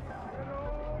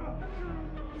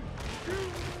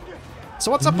 So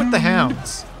what's up with the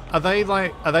hounds? Are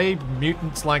they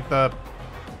mutants like the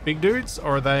big dudes,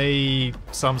 or are they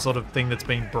some sort of thing that's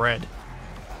been bred?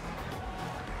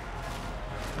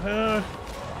 I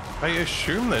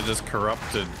assume they're just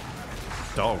corrupted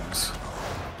dogs.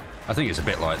 I think it's a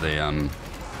bit like the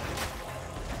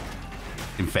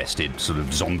infested sort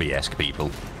of zombie-esque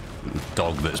people.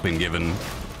 Dog that's been given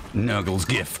Nurgle's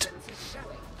gift.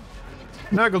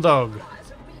 Nurgle dog.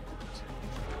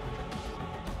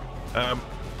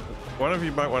 One of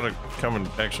you might want to come and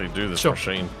actually do this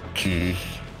machine. Mm.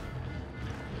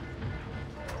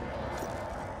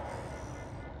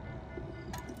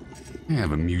 You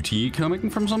have a mutee coming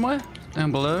from somewhere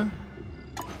down below.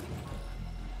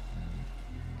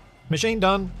 Machine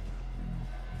done.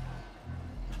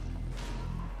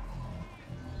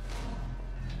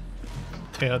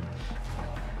 Yeah,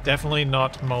 definitely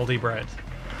not moldy bread.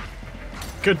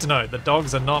 Good to know. The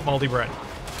dogs are not moldy bread.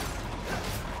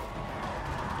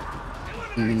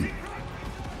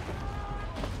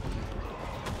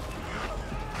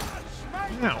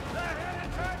 Ow.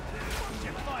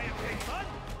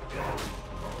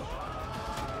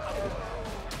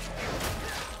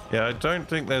 Yeah, I don't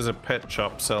think there's a pet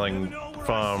shop selling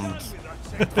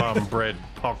farm-bred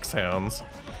poxhounds.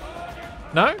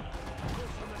 No?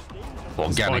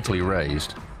 Organically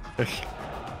raised.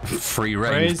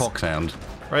 Free-range Raised- foxhound.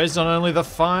 Raised on only the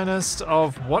finest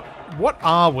of what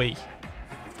are we?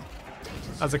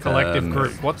 As a collective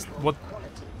group. What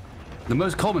The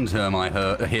most common term I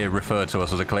hear referred to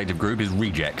us as a collective group is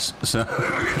rejects. So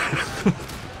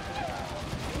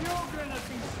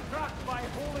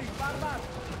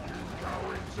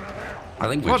I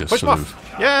think we're Come on, just push sort them of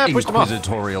off. Yeah, push them off.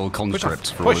 inquisitorial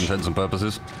conscripts for all Push. intents and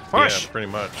purposes. push? Yeah, pretty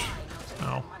much.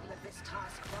 Oh.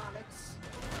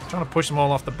 Trying to push them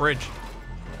all off the bridge.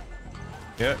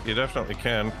 Yeah, you definitely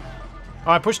can.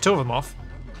 Oh, I pushed two of them off.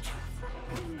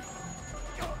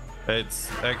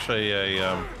 It's actually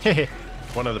a Hehe.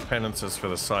 one of the penances for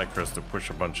the cyclist to push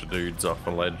a bunch of dudes off a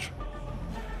ledge.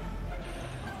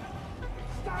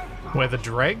 Where the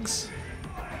dregs?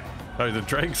 Oh, the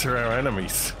dregs are our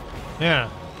enemies. Yeah.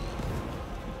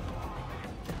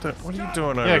 What are you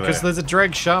doing over Yeah, there? because there's a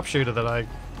dreg sharpshooter that I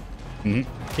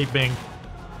keep being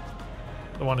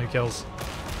the one who kills.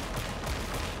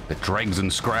 The dregs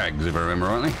and scrags, if I remember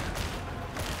rightly.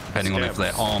 Depending on if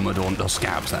they're armoured or not.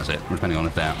 Scabs, that's it. Depending on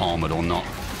if they're armoured or not.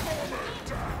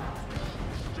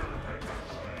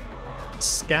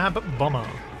 Scab bomber.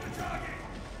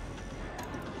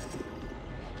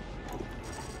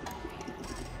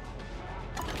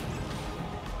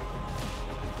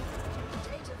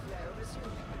 Data flow resumed.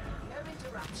 No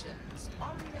interruptions.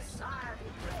 On the side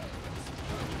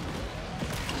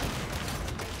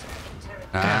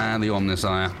And the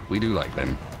Omnisire. We do like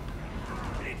them.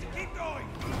 Keep going.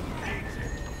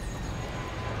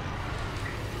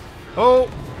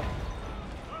 Oh!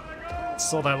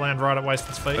 Saw that land right at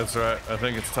Wasted feet. That's right. I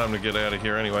think it's time to get out of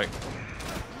here anyway.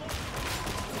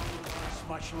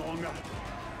 Much longer.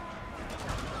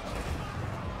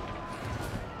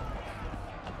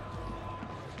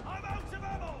 I'm out of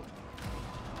ammo.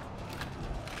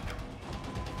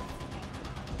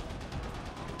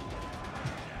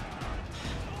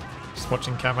 Just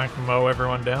watching Capac mow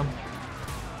everyone down.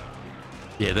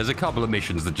 Yeah, there's a couple of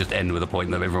missions that just end with a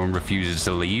point that everyone refuses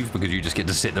to leave because you just get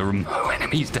to sit there and mow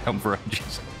enemies down for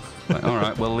ages. Like, all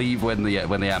right, we'll leave when the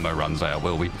ammo runs out,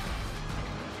 will we?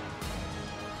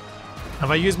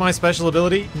 Have I used my special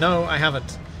ability? No, I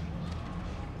haven't.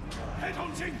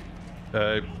 Headhunting.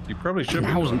 You probably should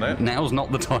be doing that. Now's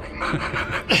not the time.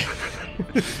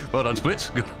 Well done,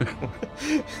 Splits.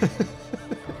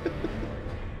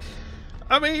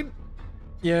 I mean,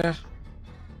 yeah.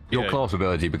 Your Yeah. class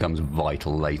ability becomes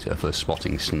vital later for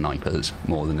spotting snipers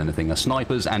more than anything.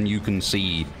 Snipers, and you can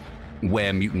see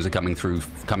where mutants are coming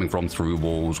from through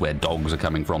walls, where dogs are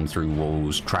coming from through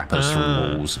walls, trappers through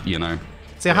walls, you know.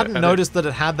 See, I hadn't I noticed that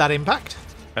it had that impact.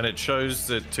 And it shows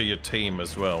it to your team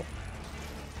as well.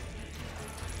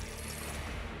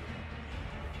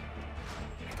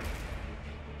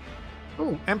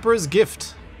 Oh, Emperor's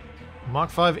Gift.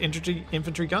 Mark V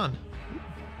infantry gun.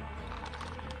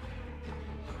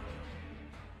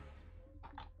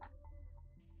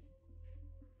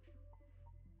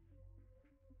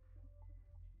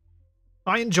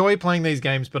 I enjoy playing these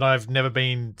games, but I've never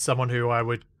been someone who I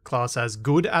would class as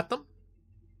good at them.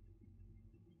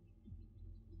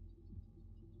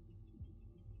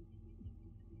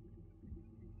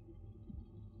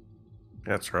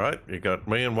 That's right. You got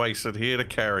me and Wasted here to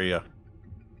carry you.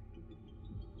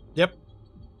 Yep.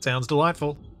 Sounds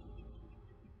delightful.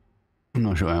 I'm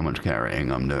not sure how much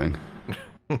carrying I'm doing.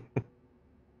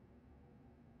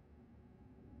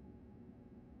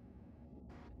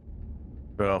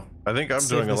 Well, I think I'm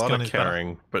See if doing a this lot gun of is better.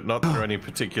 carrying, but not through any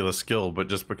particular skill, but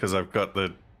just because I've got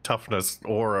the toughness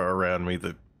aura around me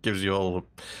that gives you all a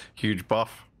huge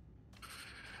buff.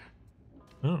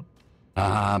 Oh.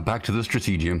 Back to the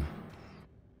Strategium.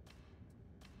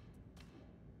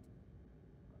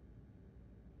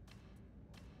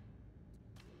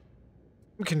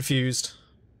 I'm confused.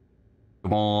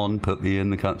 Come on, put me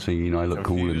in the cutscene. I look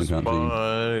cool in the Confused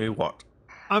cutscene. by what?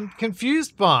 I'm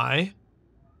confused by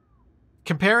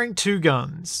comparing two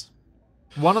guns.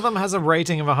 One of them has a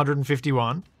rating of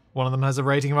 151. One of them has a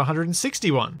rating of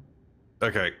 161.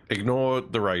 Okay, ignore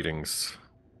the ratings.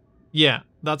 Yeah,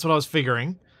 that's what I was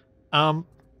figuring. Oh,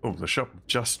 the shop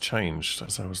just changed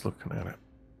as I was looking at it.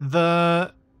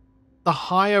 The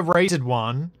higher rated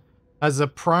one has a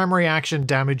primary action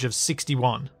damage of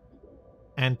 61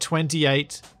 and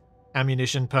 28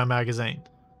 ammunition per magazine.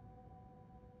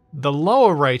 The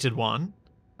lower rated one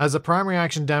has a primary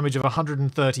action damage of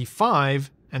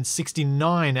 135 and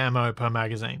 69 ammo per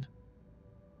magazine.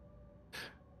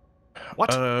 What?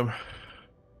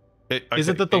 Is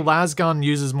it that the las gun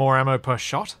uses more ammo per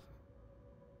shot?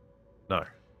 No.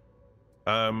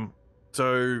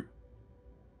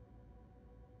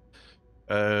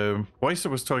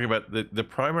 Wasted was talking about the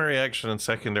primary action and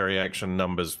secondary action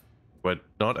numbers. We're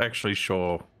not actually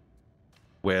sure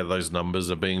where those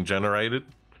numbers are being generated.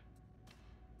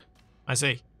 I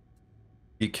see.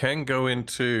 You can go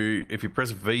into, if you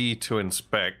press V to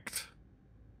inspect,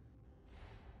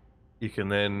 you can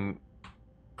then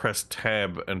press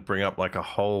tab and bring up like a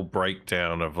whole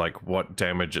breakdown of like what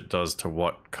damage it does to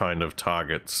what kind of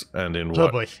targets and in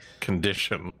what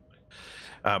condition.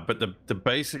 But the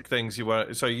basic things you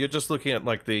want, so you're just looking at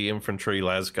like the infantry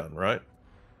las gun, right?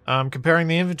 Comparing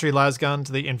the infantry las gun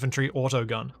to the infantry auto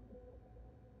gun.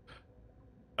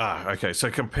 Okay,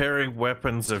 so comparing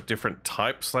weapons of different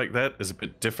types like that is a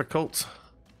bit difficult.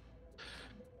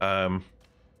 But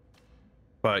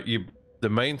the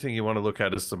main thing you want to look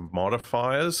at is the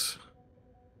modifiers.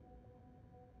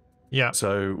 Yeah.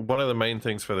 So one of the main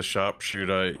things for the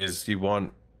sharpshooter is you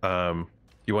want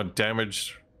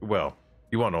damage. Well,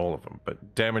 you want all of them,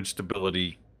 but damage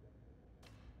stability.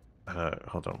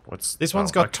 Hold on, what's this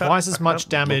one's got twice as much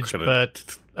damage,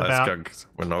 but about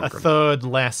a third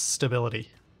less stability.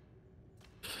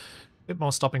 Bit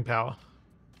more stopping power.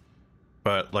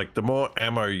 But like the more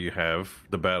ammo you have,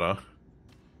 the better.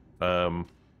 I'll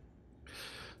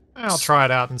try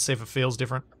it out and see if it feels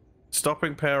different.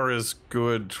 Stopping power is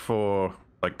good for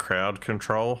like crowd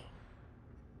control.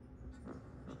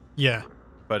 Yeah.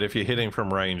 But if you're hitting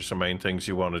from range, the main things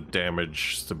you want are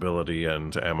damage, stability,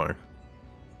 and ammo.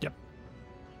 Yep.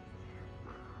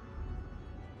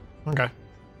 Okay.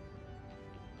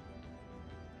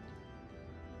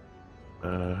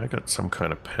 I got some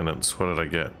kind of penance. What did I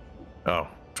get? Oh,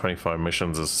 25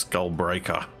 missions as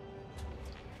Skullbreaker.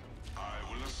 I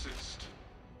will assist.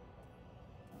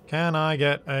 Can I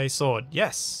get a sword?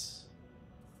 Yes.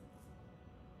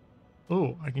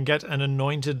 Ooh, I can get an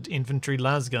anointed infantry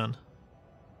las gun.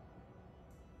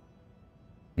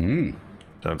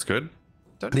 Sounds good.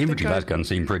 The infantry las guns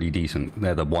seem pretty decent.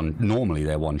 They're the one. Normally,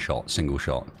 they're one shot, single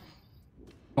shot.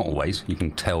 Not always. You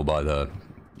can tell by the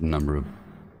number of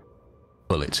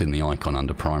bullets in the icon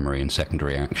under primary and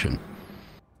secondary action.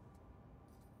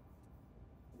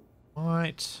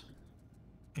 Right.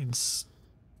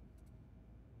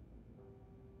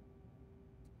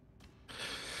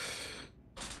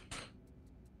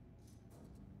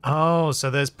 Oh,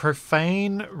 so there's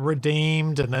profane,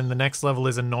 redeemed, and then the next level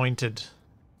is anointed.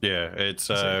 Yeah, it's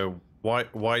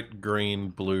white, green,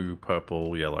 blue,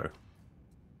 purple, yellow.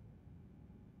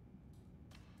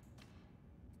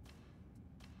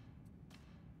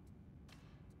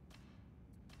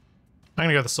 I'm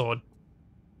gonna go with the sword.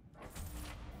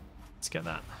 Let's get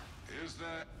that. Is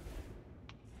there?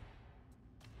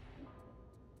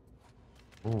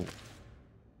 Ooh.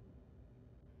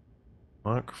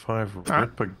 Mark 5 Alright.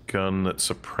 Ripper gun that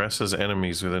suppresses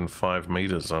enemies within 5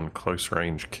 meters on close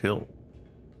range kill.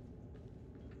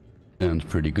 Sounds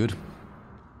pretty good.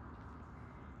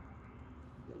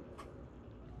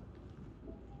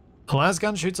 The las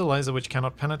gun shoots a laser which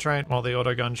cannot penetrate, while the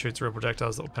auto gun shoots real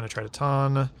projectiles that will penetrate a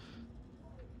ton.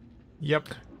 Yep.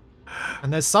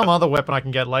 And there's some other weapon I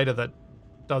can get later that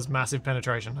does massive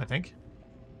penetration, I think.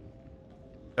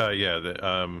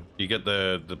 Yeah, you get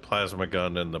the plasma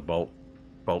gun and the bolt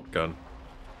gun.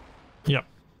 Yep.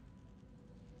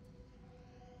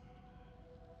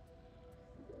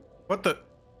 What the?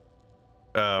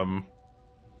 There's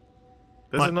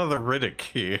What? another Riddick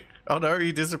here. Oh no,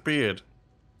 he disappeared.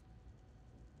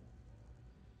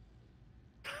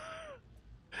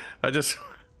 I just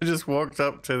walked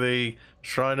up to the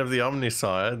Shrine of the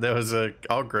Omnisire. There was a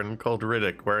Ogren called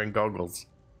Riddick wearing goggles.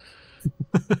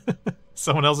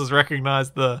 Someone else has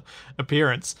recognized the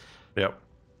appearance. Yep.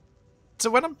 So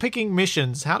when I'm picking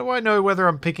missions, how do I know whether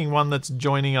I'm picking one that's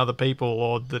joining other people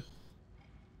or that...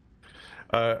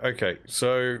 Okay,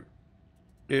 so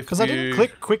if Because I didn't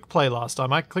click quick play last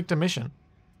time. I clicked a mission.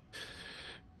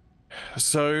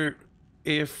 So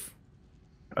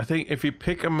I think if you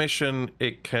pick a mission,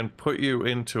 it can put you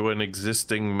into an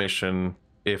existing mission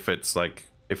if it's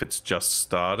just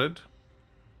started.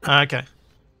 Okay.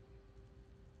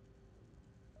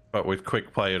 But with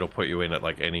quick play, it'll put you in at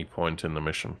like any point in the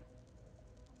mission.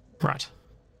 Right.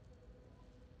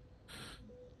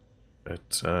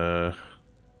 But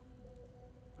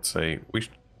let's see.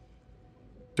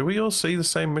 Do we all see the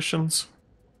same missions?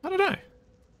 I don't know.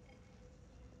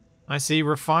 I see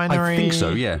refinery. I think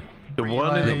so, yeah. The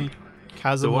one in relay, the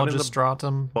Chasm the one in the-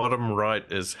 Logistratum. bottom right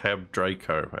is Heb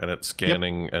Draco, and it's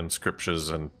scanning and scriptures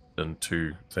and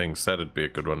 2 things. That'd be a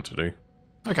good one to do.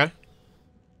 Okay.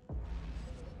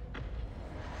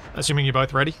 Assuming you're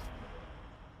both ready.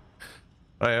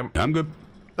 I am. I'm good.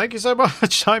 Thank you so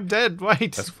much. I'm dead.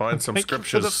 Wait. Let's find some Thank you for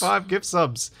the scriptures. 5 gift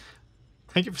subs.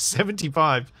 Thank you for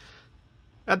 75.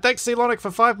 And thanks, Celonic,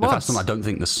 for 5 That's months. I don't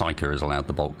think the Psyker is allowed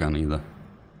the bolt gun either.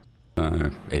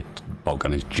 Bolt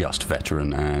gun is just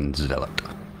veteran and zealot.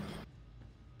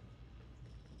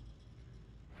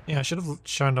 Yeah, I should have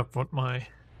shown up what my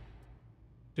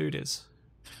dude is.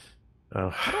 Oh.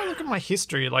 How do I look at my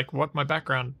history, like what my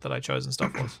background that I chose and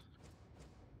stuff was?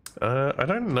 I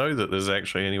don't know that there's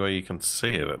actually any way you can see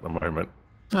it at the moment.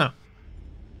 Oh.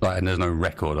 Like, and there's no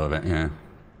record of it, yeah.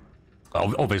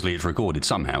 Obviously it's recorded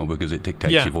somehow because it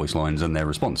dictates Yeah. your voice lines and their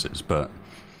responses, but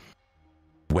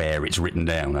where it's written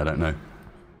down, I don't know.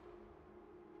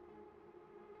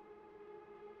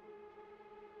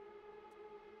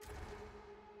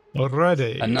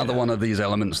 Already. Another one of these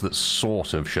elements that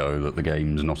sort of show that the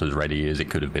game's not as ready as it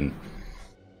could have been.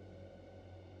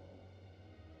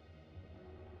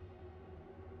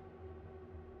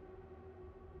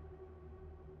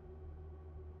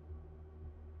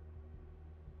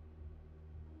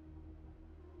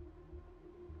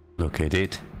 Look at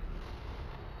it.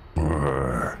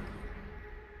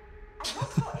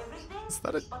 Is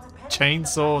that a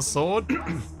chainsaw sword?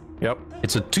 Yep.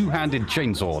 It's a two-handed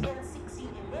chainsword.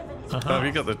 Oh, have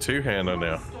you got the 2-hander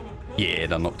now? Yeah,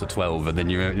 it unlocked to 12, and then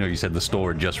you said the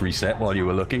store had just reset while you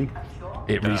were looking.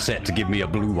 It reset to give me a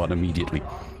blue one immediately.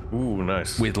 Ooh,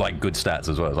 nice. With like good stats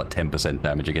as well, it's like 10%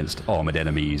 damage against armored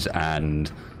enemies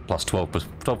and plus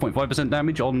 12.5%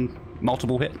 damage on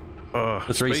multiple hit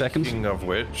for 3 seconds. Speaking of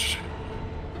which,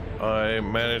 I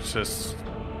managed to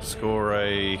score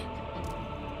I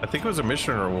think it was a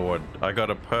mission reward. I got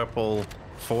a purple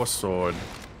force sword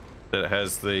that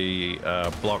has the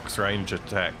blocks range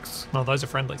attacks. Oh, those are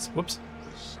friendlies. Whoops.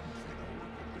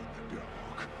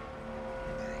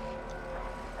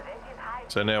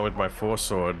 So now with my force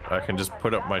sword, I can just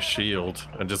put up my shield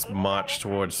and just march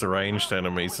towards the ranged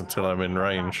enemies until I'm in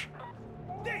range.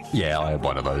 Yeah, I have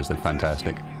one of those, they're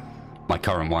fantastic. My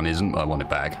current one isn't, I want it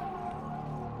back.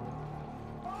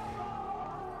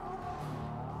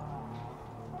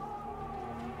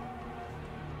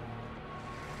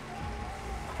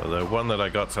 The one that I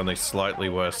got's only slightly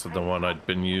worse than the one I'd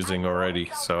been using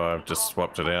already, so I've just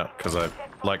swapped it out because I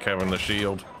like having the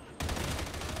shield.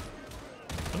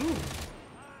 Ooh.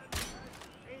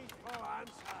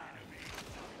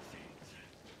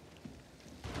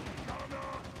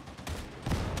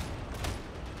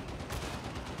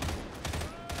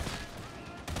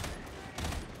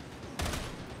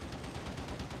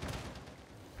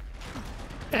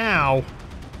 Ow.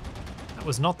 That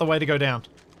was not the way to go down.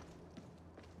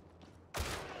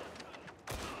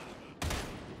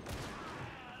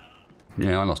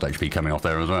 Yeah, I lost HP coming off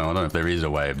there as well. I don't know if there is a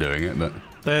way of doing it, but...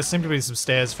 There seem to be some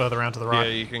stairs further around to the right.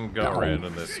 Yeah, you can go around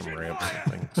and there's some ramps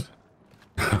and things.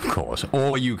 Of course.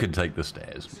 Or you could take the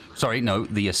stairs. Sorry, no,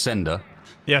 the ascender.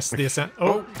 Yes, the ascent.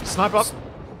 Oh, snipe up.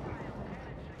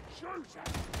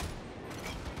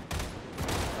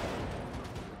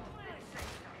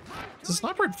 Is the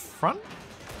sniper in front?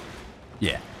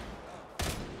 Yeah.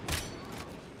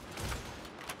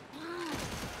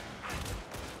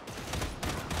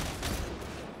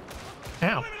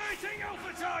 Ow. Eliminating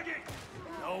Alpha target!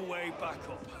 No way back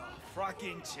up.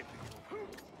 Fracking typical.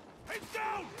 Heads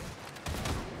down!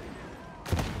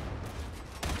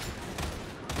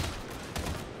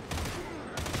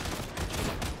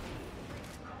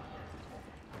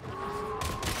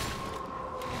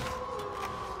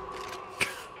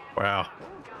 Wow.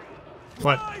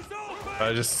 What? Eyes open!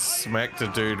 I just smacked a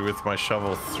dude with my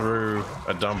shovel through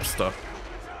a dumpster.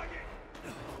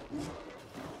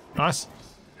 Nice.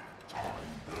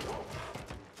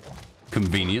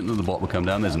 Convenient that the bot will come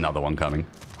down. There's another one coming.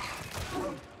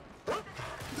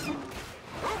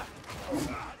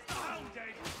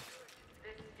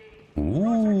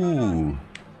 Ooh.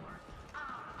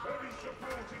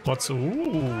 What's...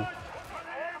 Ooh.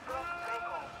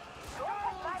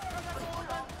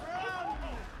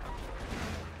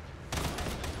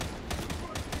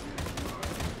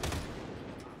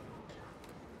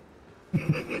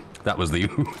 That was the...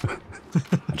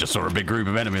 I just saw a big group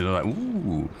of enemies. I'm like,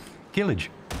 ooh. Killage.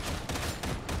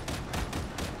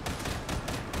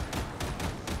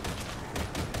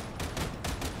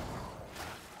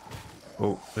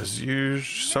 Oh, there's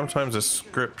sometimes a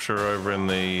scripture over in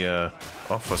the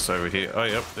office over here. Oh,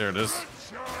 yep, there it is.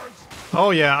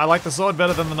 Oh yeah, I like the sword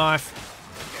better than the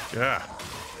knife. Yeah.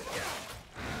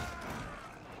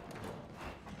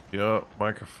 Your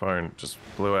microphone just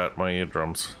blew out my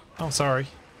eardrums. Oh, sorry.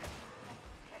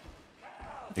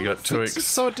 You got too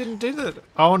So it didn't do that.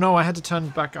 Oh no, I had to turn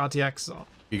back RTX on.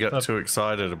 you got too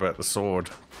excited about the sword.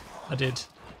 I did.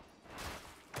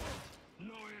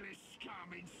 Loyalist scum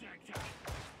in sector.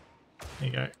 There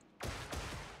you go.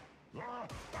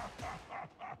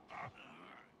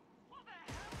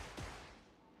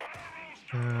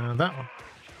 That one.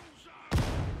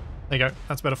 There you go.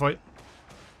 That's better for you.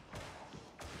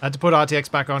 I had to put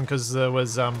RTX back on because there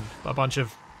was a bunch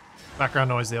of background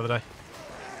noise the other day.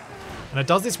 And it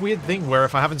does this weird thing where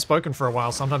if I haven't spoken for a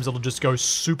while, sometimes it'll just go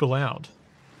super loud.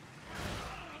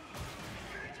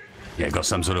 Yeah, got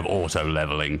some sort of auto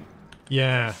leveling.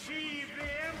 Yeah.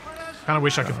 Kind of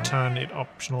wish I could turn it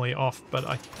optionally off, but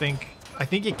I think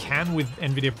you can with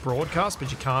NVIDIA Broadcast, but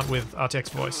you can't with RTX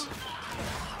Voice.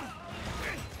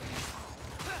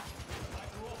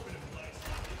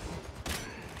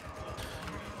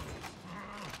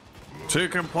 Two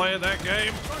can play at that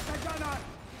game.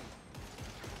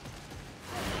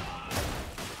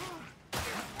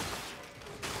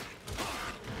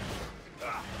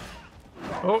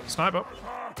 Oh, sniper.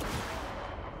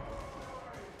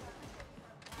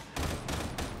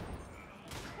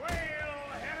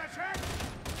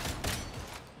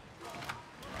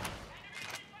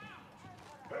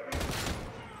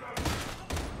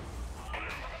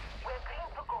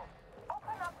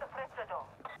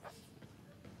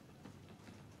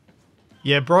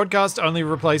 Yeah, broadcast only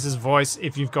replaces voice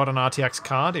if you've got an RTX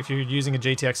card. If you're using a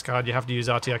GTX card, you have to use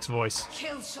RTX voice.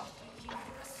 Kill shot.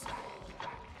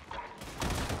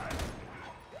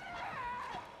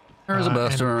 There is a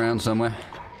burster around somewhere.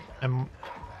 And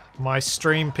my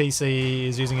stream PC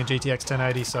is using a GTX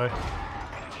 1080, so...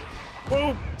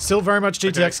 Whoa! Still very much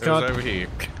GTX Okay, card. it was over here.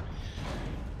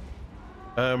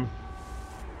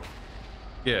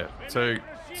 Yeah, so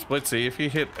Splitsy, if you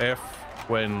hit F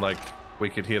when like we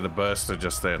could hear the burster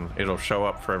just then, it'll show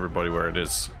up for everybody where it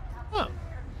is. Oh,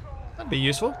 that'd be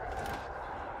useful.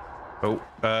 Oh,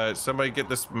 somebody get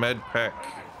this med pack.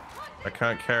 I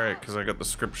can't carry it because I got the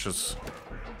scriptures.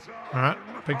 Alright,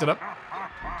 picked it up.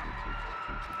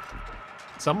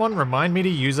 Someone remind me to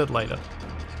use it later.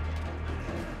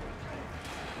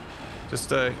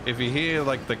 Just if you hear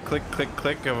like the click click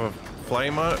click of a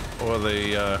flamer or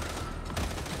the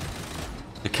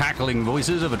cackling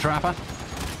voices of a trapper.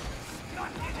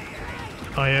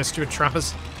 Oh yeah, Stuart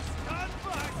Trappers.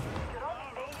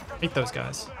 Hate those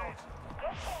guys.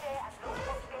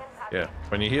 yeah,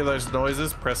 when you hear those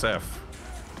noises, press F.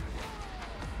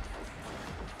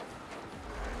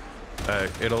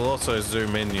 It'll also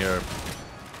zoom in your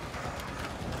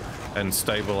and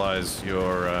stabilize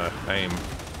your aim,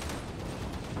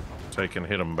 so you can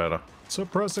hit them better.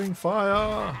 Suppressing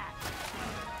fire.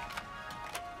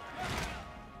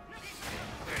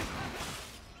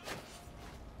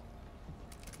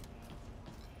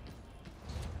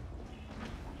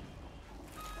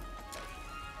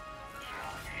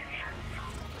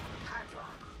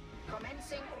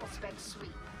 Commencing prospect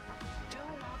sweep. Do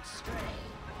not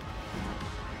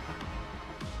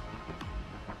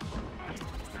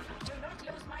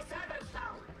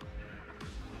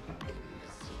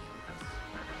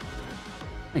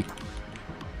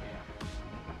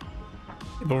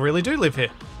people really do live here.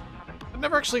 I've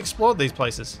never actually explored these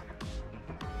places.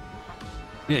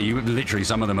 Yeah, you literally,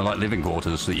 some of them are like living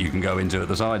quarters that you can go into at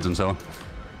the sides and so on.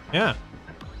 Yeah.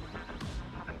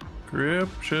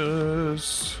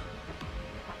 Scriptures.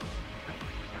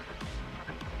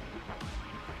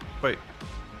 Wait.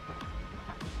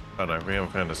 Oh no, we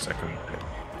haven't found a second one yet.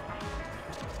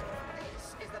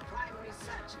 This is the primary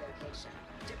search location.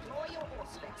 Deploy your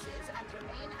auspexes and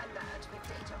remain alert with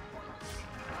data points.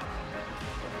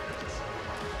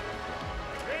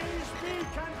 Range speed,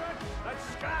 Canberra. Let's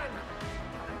scan.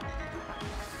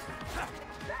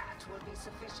 That will be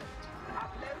sufficient.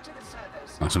 Upload to the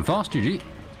servo Nice and fast, GG.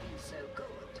 so good.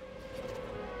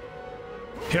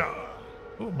 Yeah.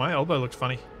 Oh, my elbow looked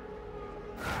funny.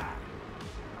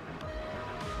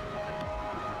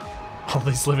 All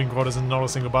these living quarters and not a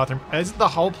single bathroom. Is the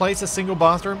whole place a single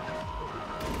bathroom?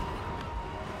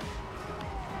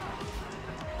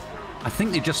 I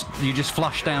think you just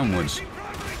flush downwards,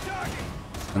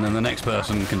 and then the next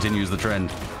person continues the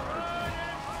trend.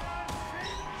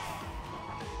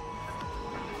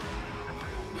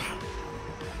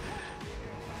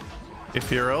 If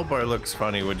your elbow looks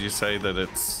funny, would you say that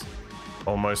it's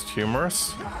almost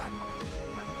humorous?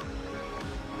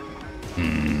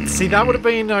 See, that would have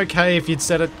been okay if you'd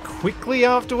said it quickly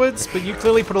afterwards, but you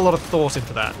clearly put a lot of thought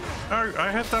into that. Oh,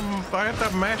 I had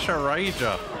to mash a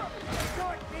rager.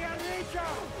 Got the Enrico.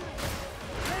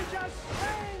 Ranger's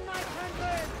slain, my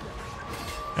friend.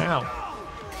 Ow.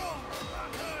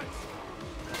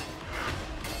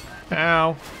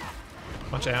 Ow.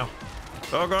 Much ow.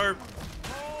 Doggo.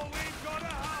 Oh, we've got a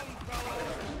hound, fella.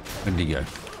 Where did he go?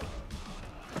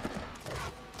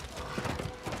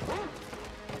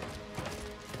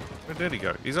 Where did he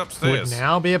go? He's Would upstairs.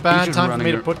 now be a bad just time for running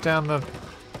me to ar- put down the...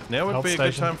 Now would Health be a good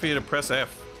station. time for you to press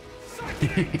F.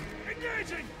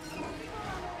 Engaging.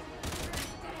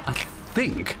 I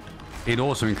think it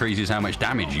also increases how much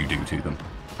damage you do to them.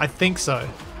 I think so.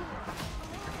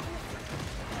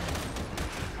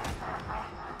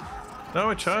 No,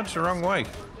 I charged the wrong way.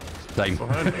 Same.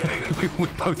 we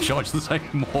both charged the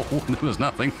same wall. There was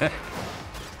nothing there.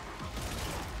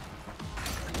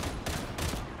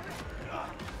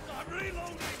 I'm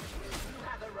reloading.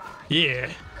 Yeah.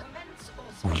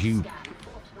 You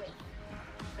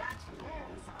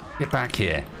get back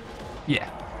here. Yeah.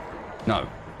 No.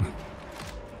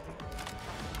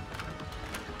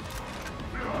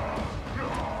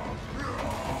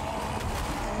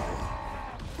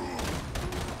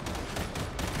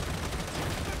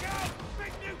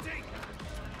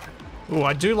 Ooh,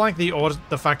 I do like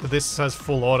the fact that this has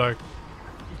full auto.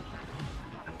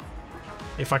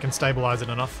 If I can stabilize it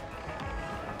enough.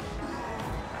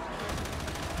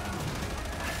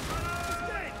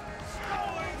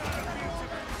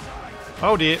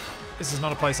 Oh dear, this is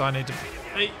not a place I need to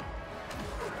be.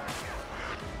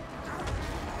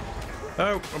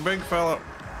 Oh, a big fella.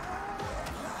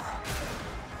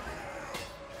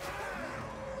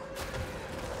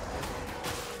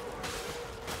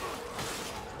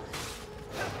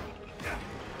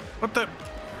 What the?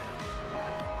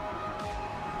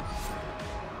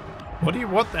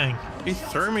 What thing? He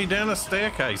threw me down a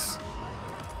staircase.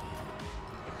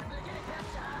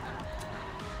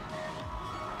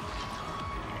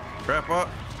 Crap, what?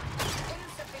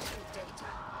 Insufficient data.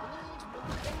 Need more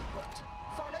input.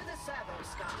 Follow the servo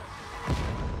scan.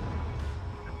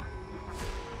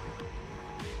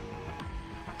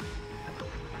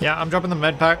 Yeah, I'm dropping the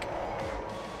med pack.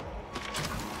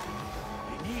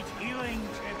 We need healing,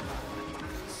 Jim.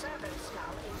 Servo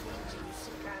scan engaging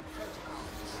secret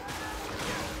protocols.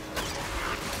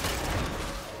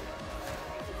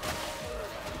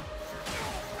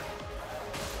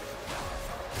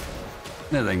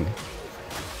 Nothing.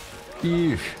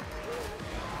 Yeesh.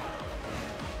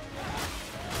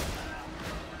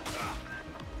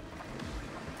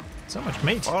 So much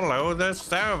meat. Follow the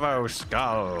servo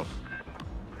skull.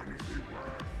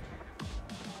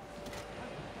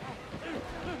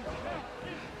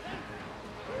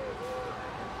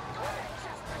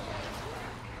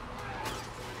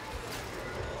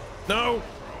 No!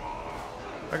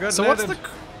 I got So what's netted. the...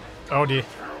 Oh dear.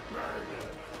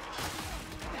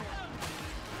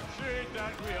 Should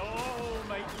that we all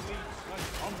make leaps and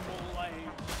humble lives.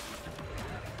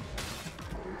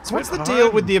 So what's the Quit deal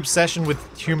hiding. with the obsession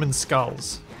with human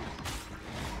skulls?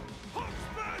 Who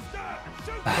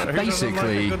doesn't like a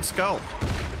Basically, good skull.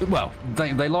 well,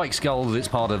 they like skulls. It's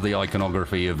part of the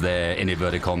iconography of their, in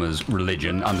inverted commas,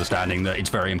 religion, understanding that it's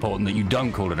very important that you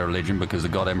don't call it a religion because the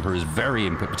God Emperor is very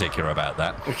particular about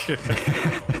that.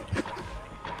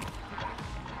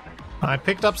 I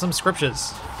picked up some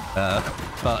scriptures.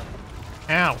 But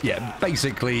Ow. Yeah,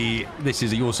 basically, this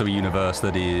is also a universe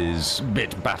that is a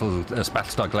bit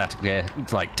Battlestar Galactica,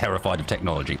 it's like terrified of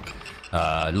technology.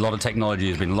 A lot of technology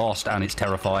has been lost, and it's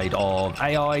terrified of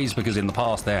AIs, because in the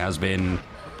past there has been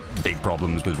big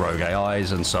problems with rogue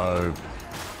AIs, and so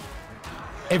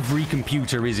every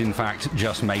computer is in fact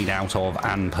just made out of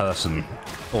an person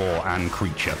or an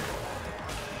creature.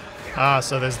 Ah,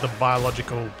 so there's the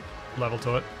biological level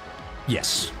to it.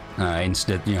 Yes.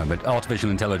 Instead, but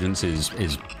artificial intelligence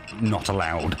is not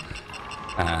allowed,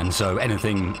 and so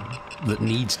anything that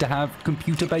needs to have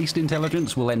computer-based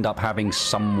intelligence will end up having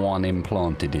someone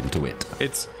implanted into it.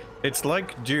 It's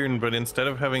like Dune, but instead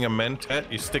of having a mentat,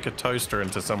 you stick a toaster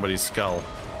into somebody's skull.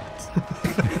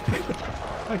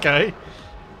 Okay.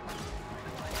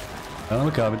 Oh,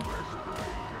 we're covered.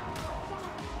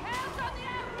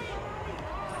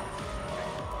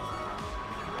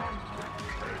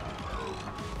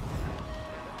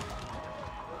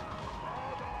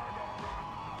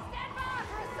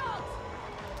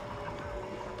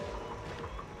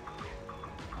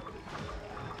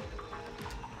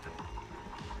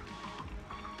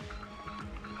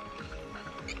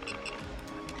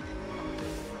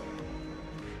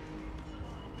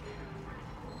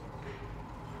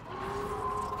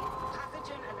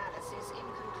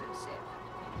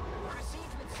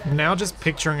 Now just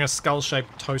picturing a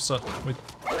skull-shaped toaster with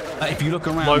If you look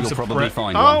around, loaves you'll of probably bread.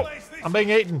 find Oh, one. I'm being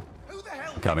eaten. Who the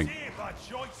hell Coming. is here by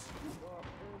choice?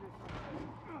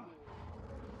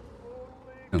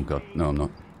 Oh god, no, I'm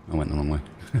not. I went the wrong way.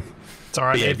 It's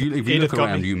alright. But yeah, if you Edith look got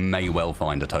around, me. you may well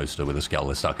find a toaster with a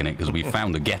skull stuck in it, because we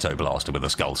found a ghetto blaster with a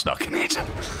skull stuck in it.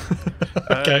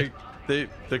 Okay.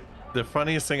 The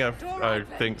funniest thing I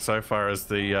think so far is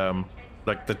the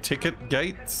like the ticket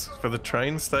gates for the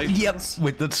train station. Yep,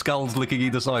 with the skulls looking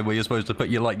either side, where you're supposed to put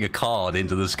your card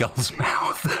into the skull's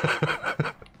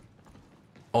mouth.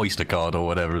 Oyster card or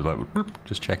whatever. It's like, bloop,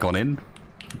 just check on in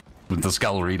with the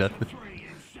skull reader.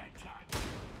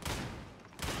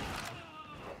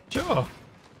 Sure.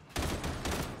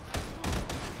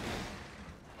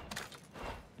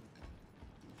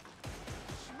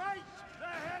 Smite the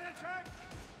heretic!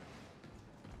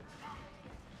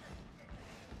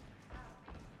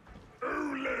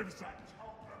 Who lives at?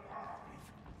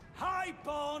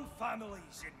 High-born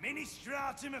families,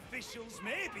 administratum officials,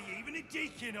 maybe even a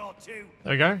deacon or two.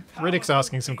 There we go. Riddick's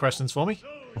asking some questions for me.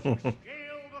 Those who scale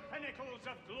the pinnacles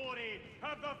of glory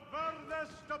have the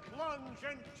furthest to plunge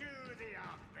into the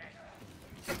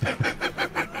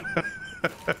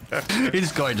abyss.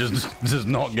 This guy just does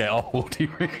not get old. He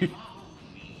really...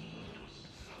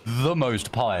 The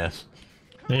most pious.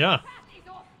 Yeah.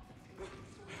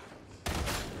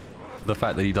 The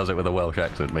fact that he does it with a Welsh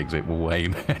accent makes it way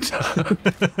better.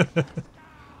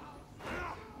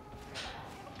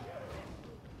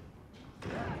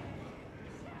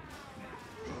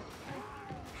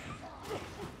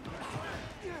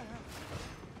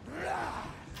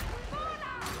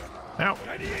 Ow.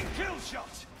 Ready and kill shot.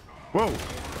 Whoa!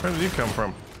 Where did you come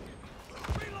from?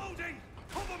 Reloading.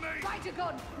 Cover me. Fight a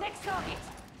gun. Next target.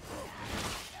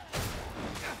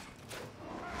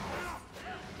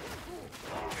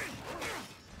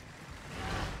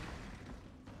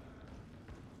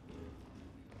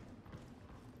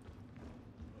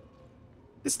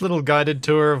 This little guided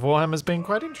tour of Warhammer has been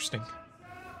quite interesting.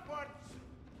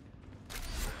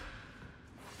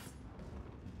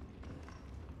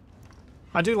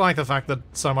 I do like the fact that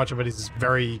so much of it is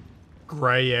very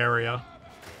grey area.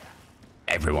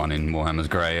 Everyone in Warhammer's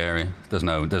grey area. There's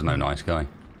no nice guy.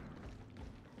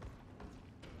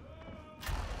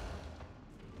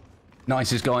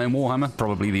 Nicest guy in Warhammer,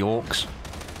 probably the orcs.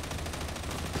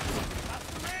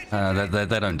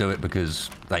 They don't do it because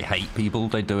they hate people.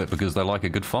 They do it because they like a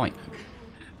good fight.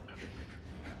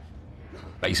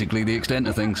 Basically, the extent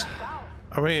of things.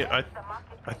 I mean, I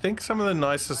think some of the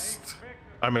nicest.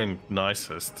 I mean,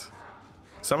 nicest.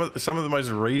 Some of the most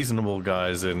reasonable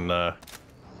guys in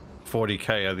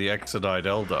 40k are the Exodite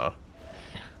Eldar.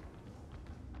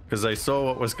 Because they saw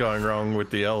what was going wrong with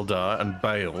the Eldar and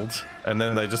bailed, and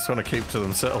then they just want to keep to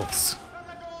themselves.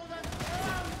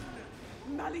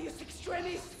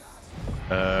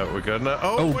 We're good now.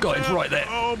 Oh god, it's right there.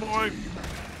 Oh boy.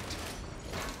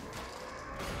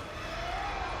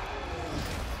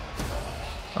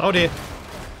 Oh dear.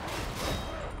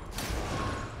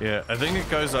 Yeah, I think it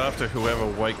goes after whoever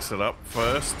wakes it up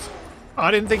first. I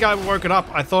didn't think I woke it up.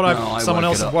 I thought No, someone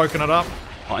woke else it had up. woken it up.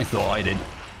 I thought I did.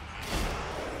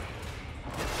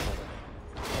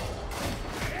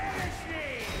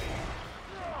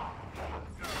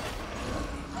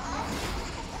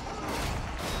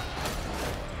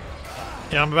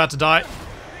 Yeah, I'm about to die. I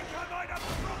might have a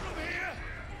problem here.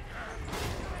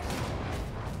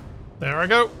 There I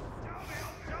go.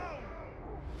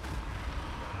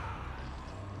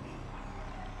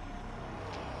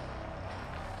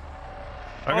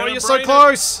 Oh, you're so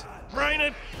close! Brain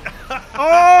it!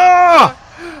 Oh!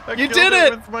 You did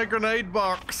it! With my grenade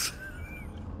box.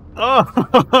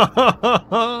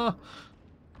 Oh!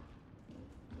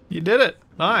 You did it.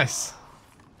 Nice.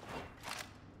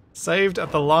 Saved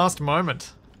at the last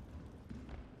moment.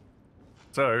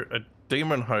 So, a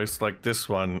demon host like this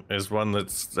one is one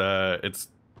that's it's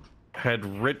had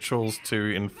rituals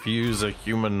to infuse a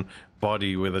human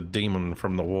body with a demon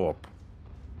from the warp.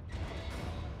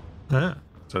 Yeah.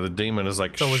 So the demon is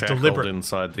like So it was shackled deliberate.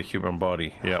 inside the human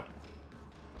body. Yep.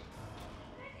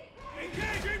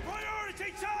 Engaging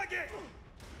priority target!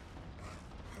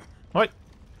 Wait.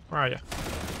 Where are you?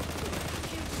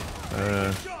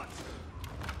 Shot!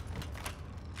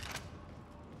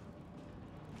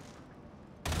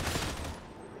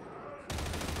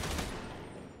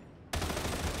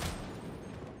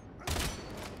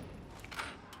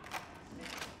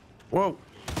 Whoa.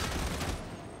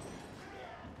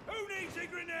 Who needs a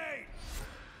grenade?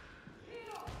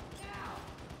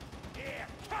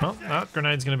 Well, that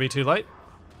grenade's going to be too late.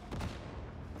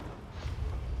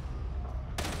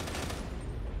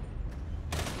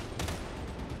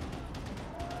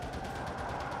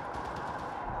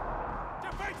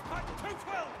 Defense pack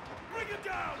 212! Bring him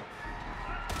down!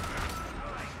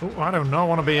 Oh, I do not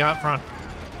want to be out front.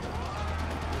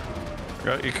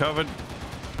 Got you covered.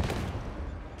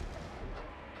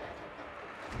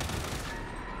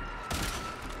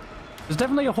 There's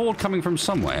definitely a horde coming from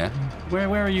somewhere.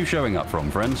 Where are you showing up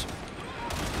from, friends?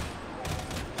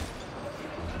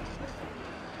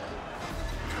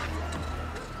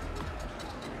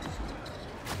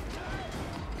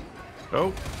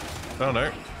 Oh. Oh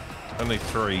no. Only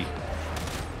 3. Reloading!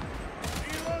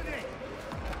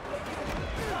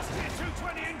 Last hit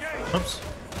 220 engaged! Oops.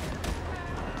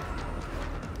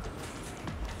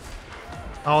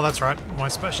 Oh, that's right. My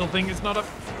special thing is not a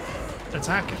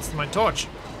attack, it's my torch.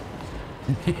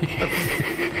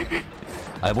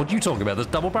 What are you talking about? This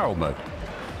double barrel mode.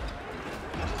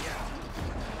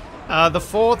 The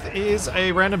fourth is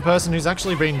a random person who's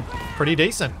actually been pretty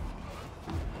decent.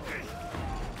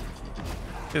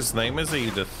 His name is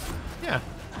Edith. Yeah.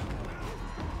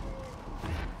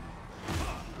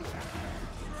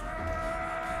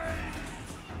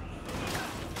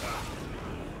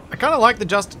 I kind of like the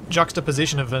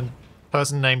juxtaposition of a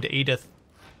person named Edith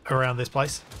around this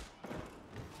place.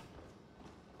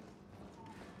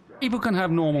 People can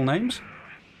have normal names.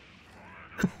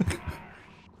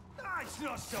 It's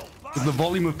not so bad! The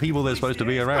volume of people there's supposed to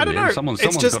be around don't here, know. someone's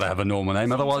It's just- got to have a normal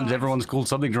name, otherwise everyone's called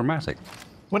something dramatic.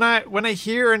 When I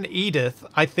hear an Edith,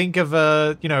 I think of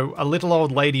a little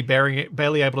old lady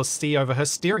barely able to see over her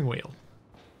steering wheel,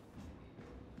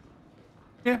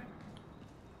 Yeah.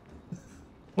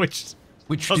 which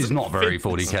Which doesn't is not very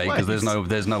fit this 40k because place.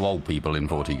 there's no old people in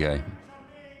 40k.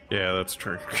 Yeah, that's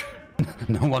true.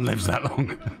 No one lives that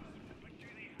long.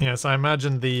 yes, I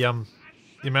imagine the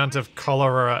amount of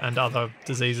cholera and other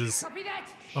diseases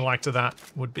like to that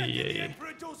would be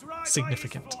Emperor does right by his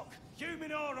significant. flock,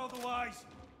 human or otherwise.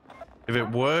 If it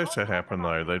were to happen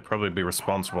though, they'd probably be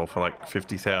responsible for like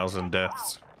 50,000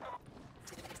 deaths.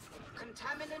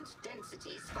 Contaminant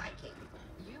density spiking.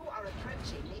 You are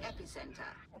approaching the epicenter.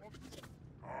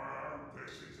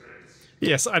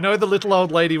 Yes, I know the little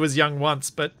old lady was young once,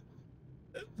 but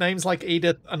names like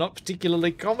Edith are not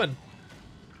particularly common.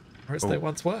 Or as they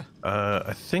once were.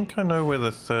 I think I know where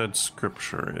the third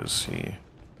scripture is here.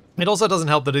 It also doesn't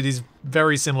help that it is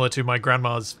very similar to my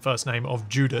grandma's first name of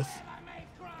Judith.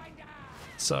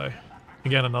 So,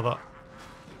 again, another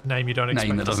name you don't expect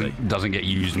Name that to see. doesn't get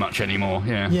used much anymore.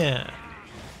 Yeah. Yeah.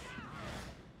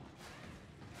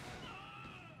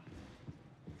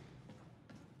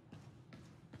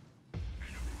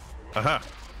 Aha!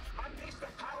 Unleash the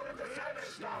power of the cyber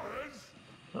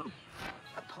stars.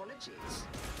 Apologies.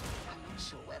 I'm not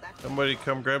sure where that Somebody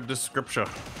come grab this scripture.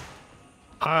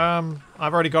 I've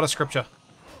already got a scripture.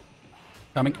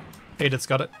 Coming. Edith's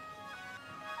got it.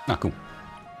 Ah, cool.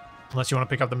 Unless you want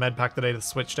to pick up the med pack that Edith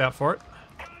switched out for it.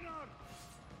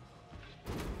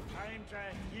 Time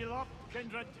to heal up,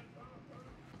 kindred.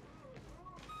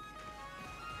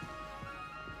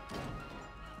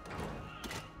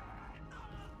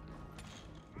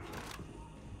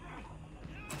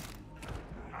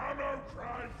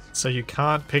 So you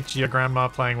can't picture your grandma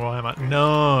playing Warhammer.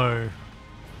 No.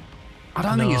 I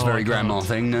don't think it's No, very I grandma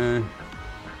can't. thing.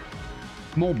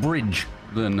 More bridge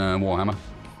than Warhammer.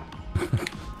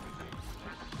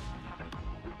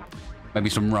 Maybe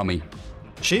some rummy.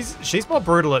 She's more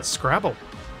brutal at Scrabble.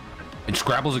 And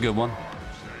Scrabble's a good one.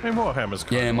 I mean, Warhammer's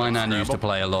kind Yeah, of my like nan used to Scrabble.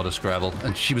 play a lot of Scrabble,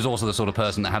 and she was also the sort of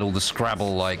person that had all the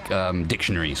Scrabble like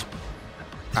dictionaries,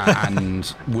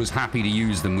 and was happy to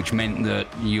use them, which meant that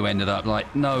you ended up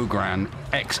like, no, Gran,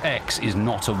 XX is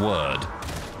not a word,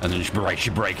 and then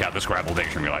she'd break out the Scrabble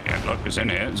dictionary, like, yeah, look, it's in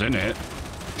here, it's in here.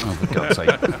 Oh, for God's sake!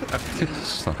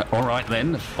 It's like, all right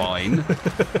then, fine.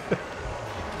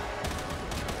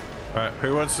 All right,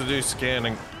 who wants to do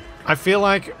scanning? I feel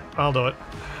like I'll do it.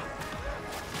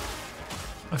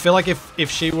 I feel like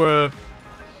if she were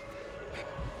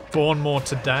born more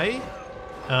today,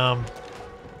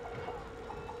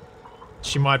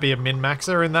 she might be a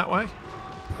min-maxer in that way.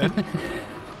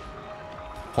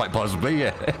 Quite possibly,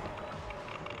 yeah.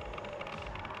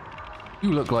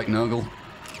 You look like Nurgle.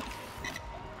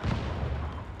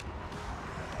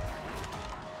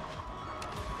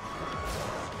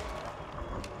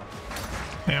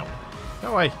 Now,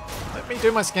 go away. Let me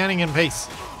do my scanning in peace.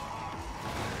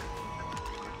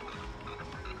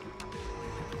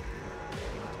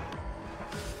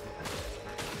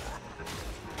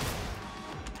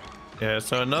 Yeah,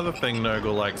 so another thing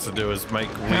Nurgle likes to do is make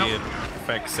weird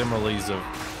facsimiles of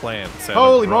plants out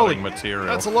Holy of moly! rotting material.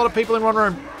 That's a lot of people in one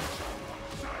room.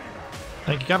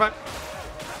 Thank you, Capac.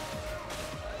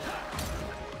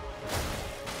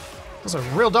 It's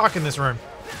real dark in this room.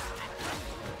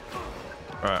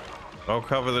 Alright, I'll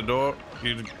cover the door,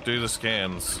 you do the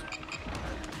scans.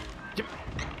 Yep.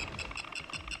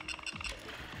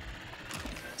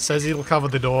 Says he'll cover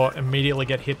the door, immediately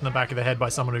get hit in the back of the head by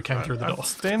someone who came through the I'm door.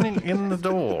 standing in the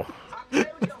door.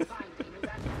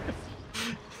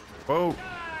 Whoa.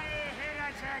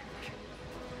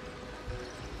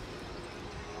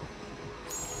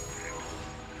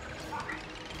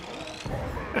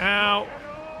 Ow!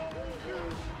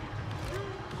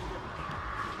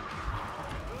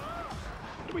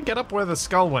 Did we get up where the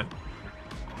skull went?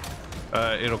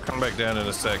 It'll come back down in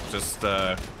a sec, just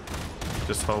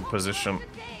hold position.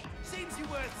 Seems you're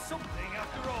worth something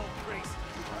after all, priest.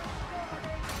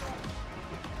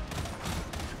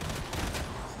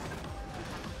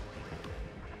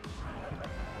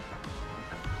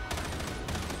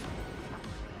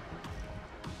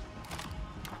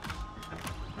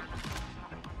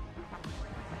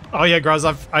 Oh yeah, Gruz,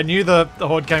 I knew the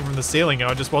horde came from the ceiling.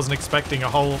 I just wasn't expecting a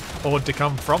whole horde to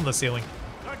come from the ceiling.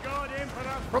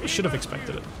 Probably should have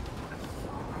expected it.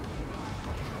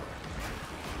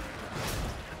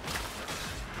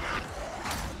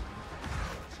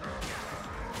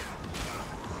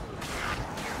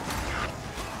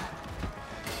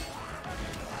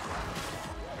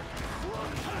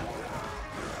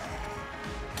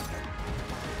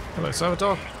 Hello,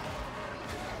 Salvatore.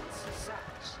 Such,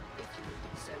 if you would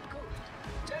be so good,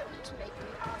 don't make me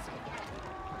ask again.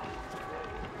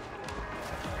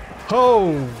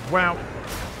 Oh, wow.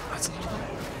 That's a lot.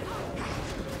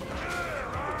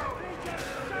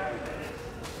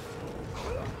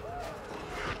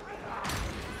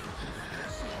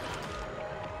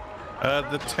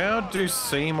 The tower do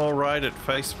seem alright at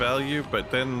face value,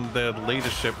 but then the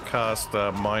leadership cast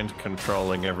mind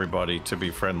controlling everybody to be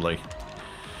friendly.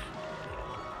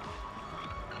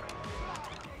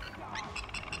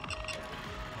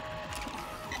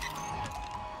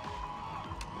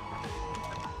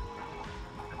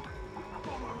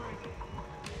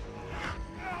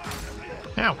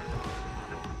 Ow.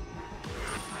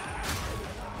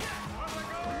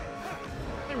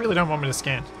 They really don't want me to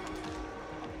scan.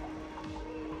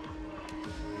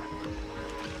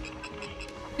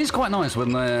 It's quite nice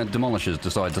when the demolishers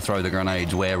decide to throw the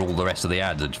grenades where all the rest of the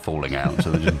ads are falling out,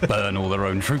 so they just burn all their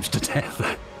own troops to death.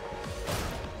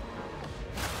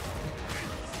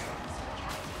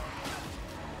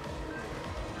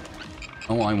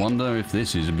 Oh, I wonder if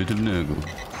this is a bit of Nurgle.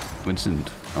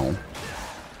 Vincent. Oh.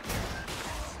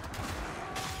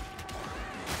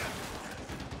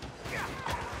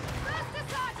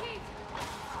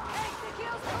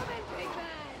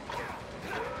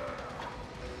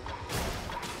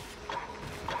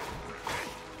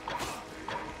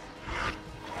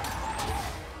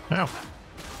 Ow.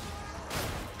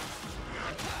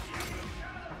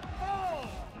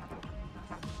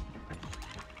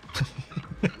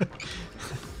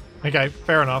 Okay,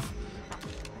 fair enough.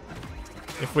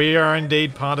 If we are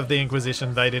indeed part of the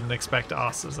Inquisition, they didn't expect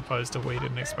us as opposed to we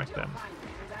didn't expect them.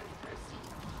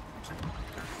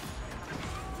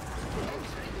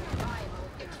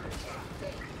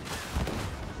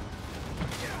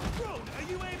 Are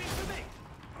you aiming for me?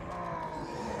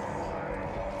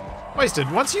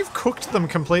 Wasted, once you've cooked them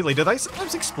completely, do they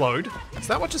sometimes explode? Is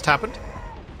that what just happened?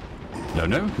 Don't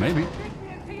know, maybe.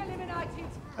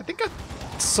 I think I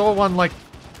saw one, like,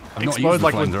 I've not explode used the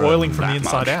like with flamethrower boiling from the that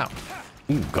inside much. out.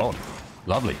 Oh, God.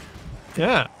 Lovely.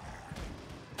 Yeah.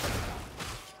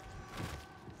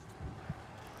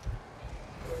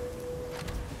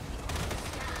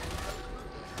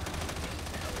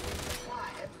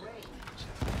 Required range.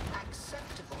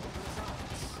 Acceptable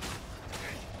results.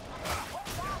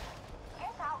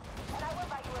 Get out, and I will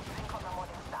buy you a drink on the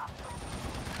morning star.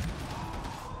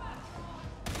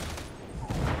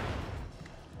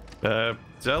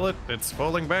 Zealot, it's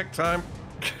falling back time.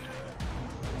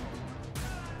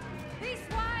 This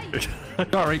way!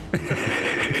 Sorry.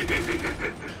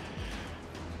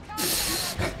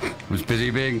 Was busy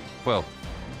being, well,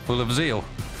 full of zeal.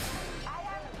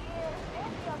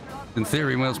 In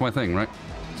theory, well, it's my thing, right?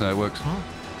 So it works.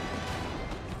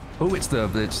 Oh, it's the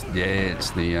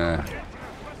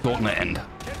gauntlet end.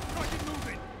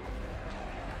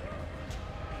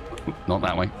 Not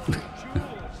that way.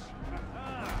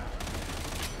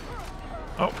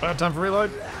 Oh, bad time for reload.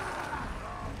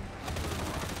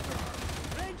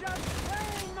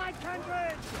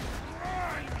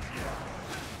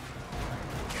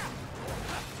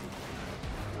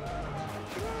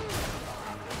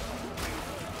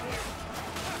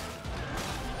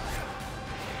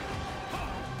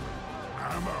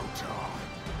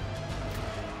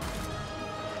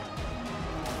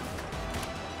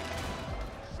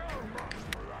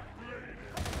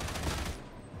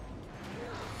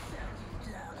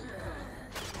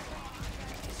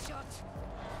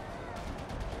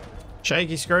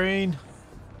 Shaky screen.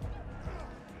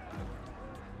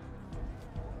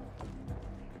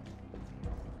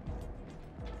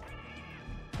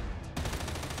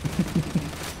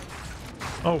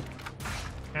 Oh.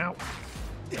 Ow.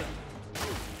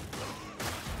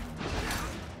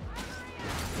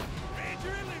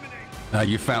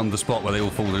 You found the spot where they all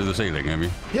fall through the ceiling, have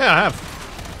you? Yeah, I have.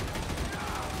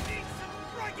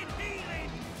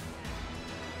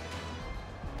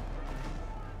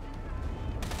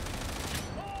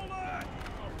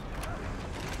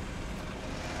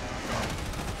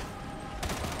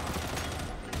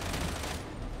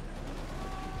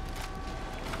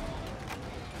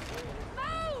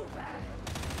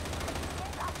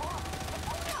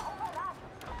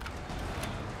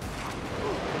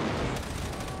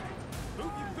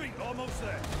 Almost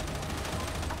there.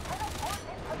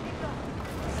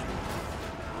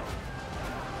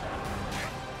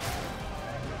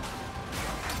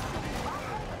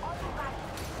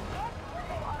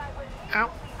 Ow.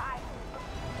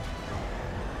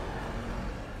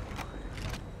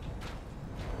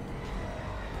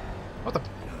 What the?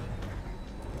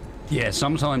 Yeah,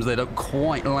 sometimes they don't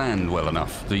quite land well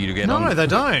enough for you to get on. No, they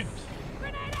don't.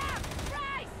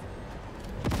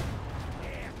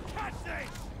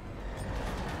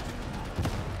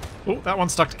 Oh, that one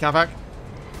stuck to Capac.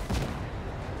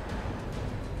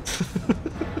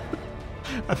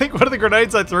 I think one of the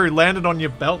grenades I threw landed on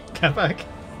your belt, Capac.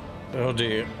 Oh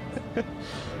dear.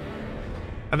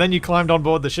 And then you climbed on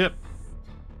board the ship.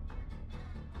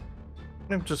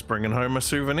 I'm just bringing home a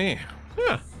souvenir.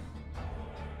 Yeah.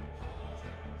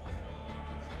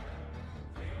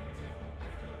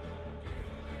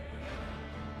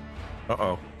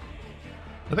 Uh-oh.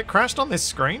 Has it crashed on this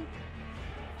screen?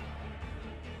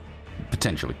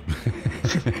 Potentially.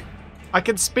 I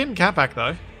can spin Capac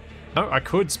though. No, I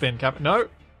could spin Capac. No.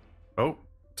 Oh,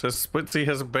 Splitsy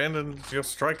has abandoned your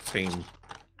strike team.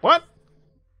 What?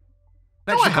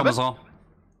 Fetch I the haven't. commissar.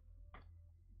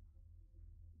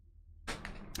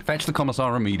 Fetch the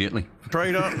commissar immediately.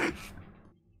 Traitor.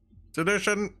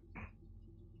 Sedition.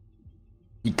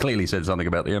 He clearly said something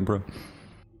about the Emperor.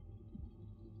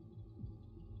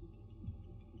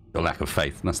 Your lack of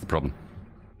faith, that's the problem.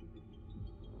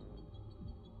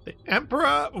 The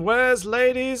Emperor wears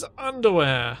ladies'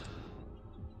 underwear.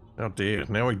 Oh dear,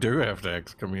 now we do have to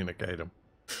excommunicate him.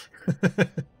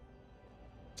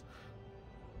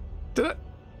 Did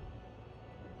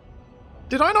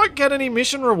I not get any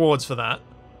mission rewards for that?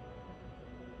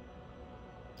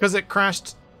 Because it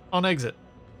crashed on exit.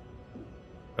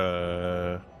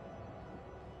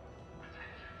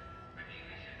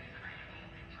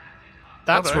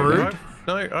 That's no, rude.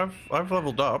 I've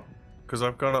leveled up because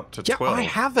I've gone up to 12. Yeah, I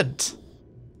haven't.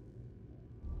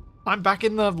 I'm back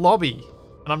in the lobby,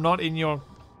 and I'm not in your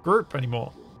group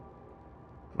anymore.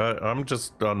 I'm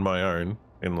just on my own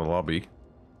in the lobby.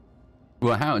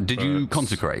 Well, how did you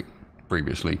consecrate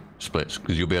previously, Splits?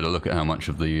 Because you'll be able to look at how much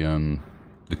of the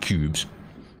cubes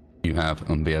you have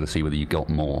and be able to see whether you got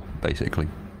more, basically.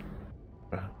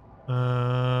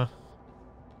 I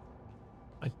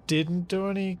didn't do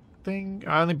anything.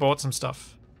 I only bought some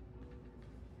stuff.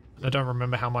 I don't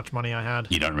remember how much money I had.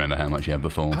 You don't remember how much you had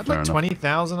before? I had Fair like enough.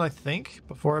 20,000, I think,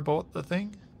 before I bought the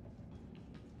thing.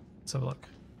 Let's have a look.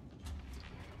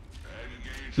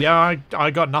 Yeah,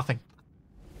 I got nothing.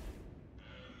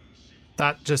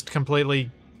 That just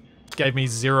completely gave me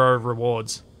 0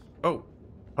 rewards. Oh,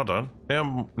 hold on.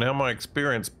 Now my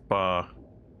experience bar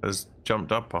has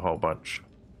jumped up a whole bunch.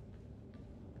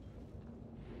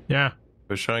 Yeah. It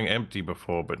was showing empty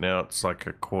before, but now it's like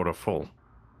a quarter full.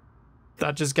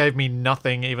 That just gave me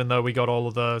nothing, even though we got all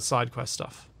of the side quest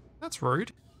stuff. That's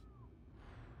rude.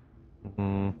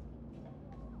 Mm.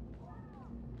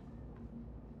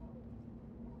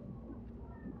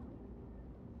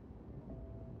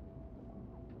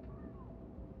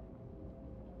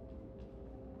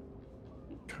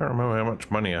 Can't remember how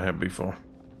much money I had before.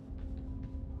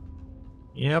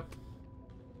 Yep.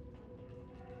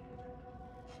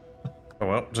 Oh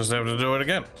well, just have to do it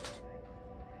again.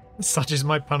 Such is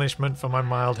my punishment for my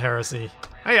mild heresy.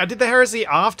 Hey, I did the heresy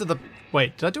after the...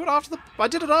 Wait, did I do it after the... I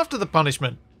did it after the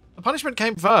punishment. The punishment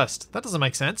came first. That doesn't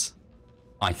make sense.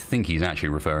 I think he's actually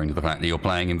referring to the fact that you're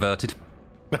playing inverted.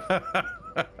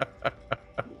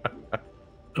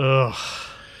 Ugh.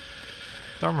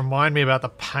 Don't remind me about the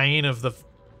pain of the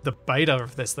beta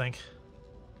of this thing.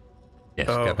 Yes,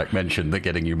 Oh. Capac mentioned that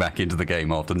getting you back into the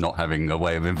game after not having a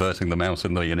way of inverting the mouse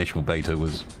in the initial beta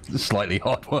was slightly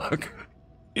hard work.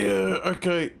 Yeah,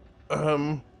 okay.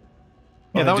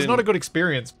 Yeah, that was not a good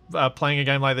experience, playing a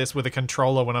game like this with a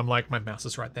controller when I'm like, my mouse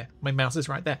is right there. My mouse is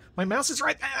right there. My mouse is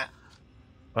right there.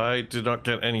 I did not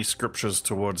get any scriptures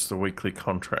towards the weekly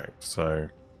contract, so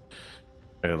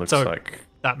it looks So- like...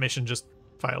 That mission just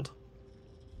failed.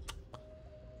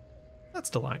 That's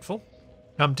delightful.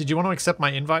 Did you want to accept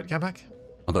my invite, Capac?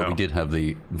 Although No. we did have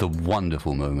the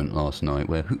wonderful moment last night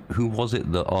where who was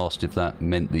it that asked if that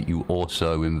meant that you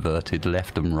also inverted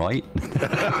left and right?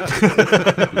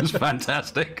 It was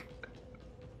fantastic.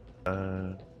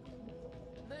 Oh,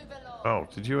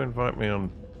 did you invite me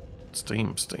on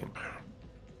Steam?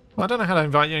 Well, I don't know how to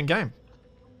invite you in game.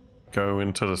 Go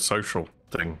into the social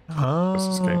thing. Oh. What's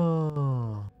this game?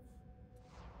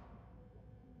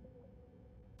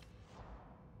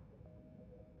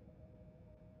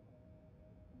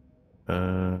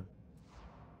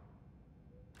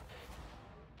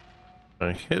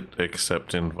 I hit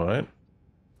accept invite.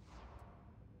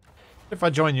 If I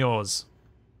join yours.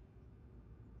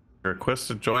 Your request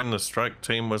to join the strike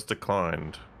team was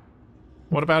declined.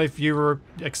 What about if you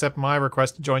accept my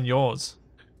request to join yours?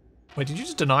 Wait, did you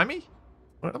just deny me?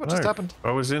 What just happened?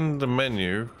 I was in the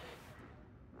menu,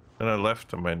 and I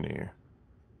left the menu.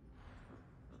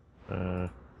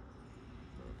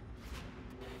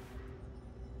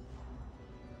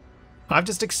 I've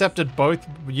just accepted both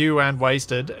you and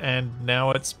Wasted, and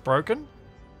now it's broken?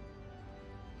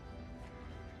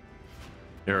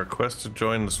 Your request to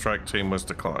join the strike team was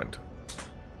declined.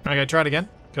 Okay, try it again,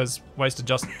 because Wasted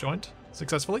just joined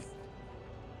successfully.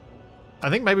 I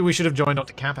think maybe we should have joined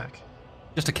onto Capac.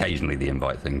 Just occasionally the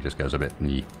invite thing just goes a bit...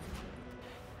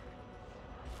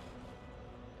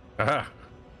 Aha!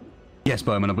 Yes,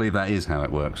 Bowman, I believe that is how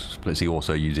it works. Splitsy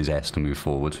also uses S to move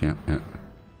forward. Yeah.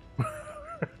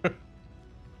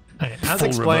 Hey, as Full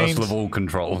explained, reversal of all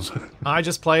controls. I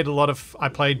just played I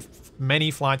played many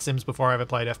flight sims before I ever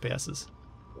played FPSs.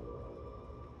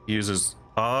 Uses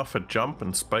R for jump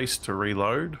and space to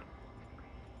reload.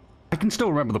 I can still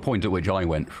remember the point at which I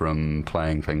went from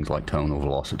playing things like Terminal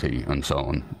Velocity and so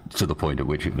on to the point at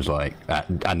which it was like...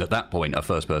 and at that point, a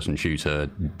first-person shooter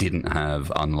didn't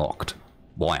have unlocked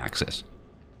Y-axis.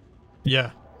 Yeah.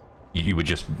 You were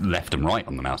just left and right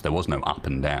on the mouse. There was no up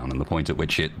and down. And the point at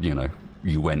which it,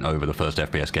 you went over the first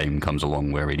FPS game comes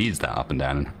along where it is that up and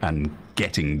down and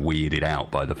getting weirded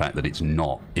out by the fact that it's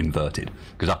not inverted.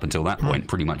 Because up until that point,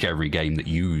 pretty much every game that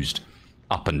used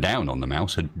up and down on the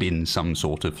mouse had been some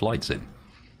sort of flight sim.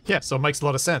 Yeah, so it makes a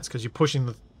lot of sense because you're pushing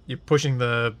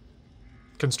the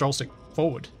control stick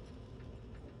forward.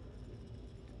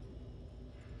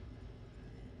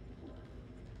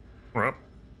 Well,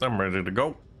 I'm ready to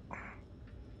go.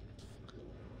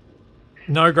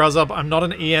 No, Gruzzup, I'm not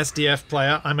an ESDF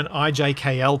player. I'm an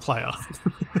IJKL player.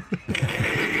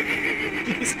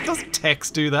 Doesn't Tex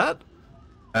do that?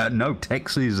 No,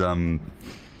 Tex is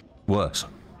worse.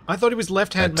 I thought he was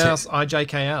left-hand mouse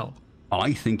IJKL.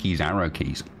 I think he's arrow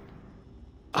keys.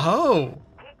 Oh.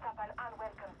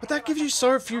 But that gives you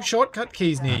so few shortcut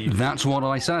keys near you. That's what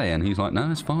I say, and he's like, "No,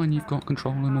 it's fine. You've got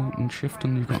control and alt and shift,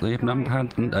 and you've got the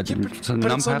numpad, and But the it's on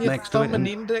numpad your next to it." thumb and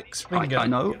index finger. I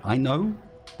know.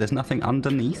 There's nothing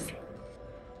underneath,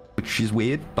 which is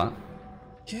weird, but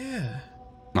Yeah.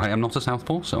 I am not a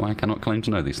southpaw, so I cannot claim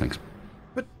to know these things.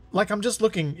 But, like, I'm just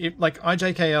looking, like,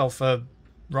 IJKL for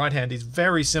right hand is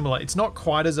very similar. It's not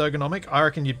quite as ergonomic. I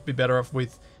reckon you'd be better off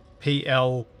with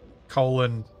PL:'.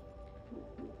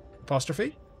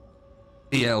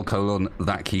 EL colon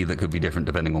that key that could be different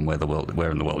depending on where in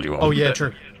the world you are. Oh yeah,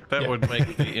 true. That Yeah. would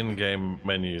make the in-game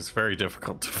menus very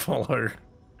difficult to follow.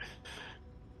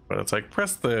 But it's like,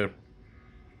 press the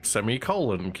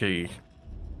semicolon key.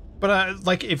 But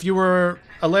like, if you were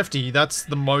a lefty, that's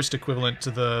the most equivalent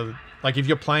to the, like, if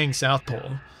you're playing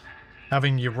Southpaw,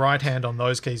 having your right hand on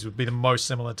those keys would be the most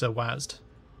similar to WASD.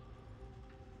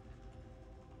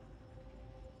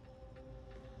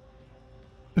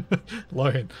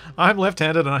 Logan, I'm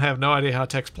left-handed and I have no idea how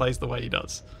Tex plays the way he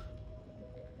does.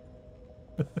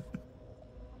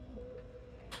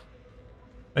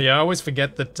 Yeah, I always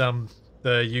forget that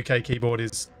the UK keyboard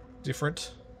is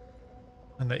different,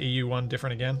 and the EU one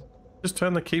different again. Just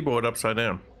turn the keyboard upside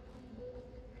down.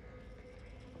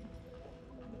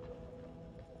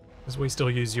 Because we still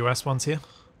use US ones here.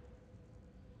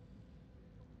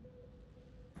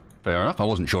 Fair enough. I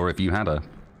wasn't sure if you had a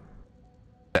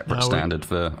separate No, standard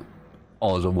for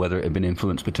Oz, or whether it had been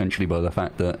influenced potentially by the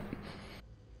fact that,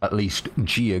 at least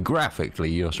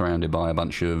geographically, you're surrounded by a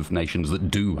bunch of nations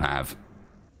that do have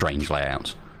strange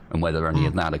layouts, and whether any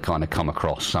of that had kind of come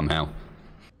across somehow.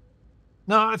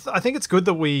 No, I think it's good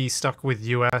that we stuck with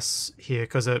US here,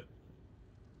 because it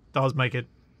does make it...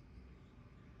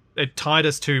 It tied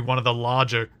us to one of the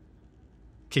larger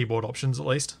keyboard options, at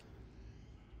least.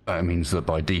 It means that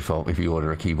by default, if you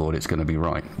order a keyboard, it's going to be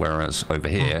right. Whereas over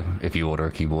here, if you order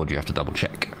a keyboard, you have to double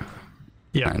check.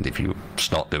 Yeah. And if you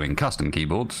start doing custom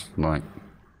keyboards, like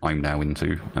I'm now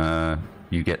into,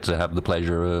 you get to have the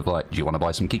pleasure of, like, do you want to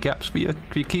buy some keycaps for your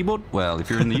keyboard? Well, if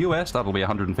you're in the US, that'll be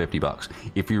 $150.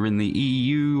 If you're in the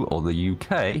EU or the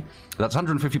UK, that's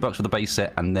 $150 for the base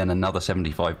set, and then another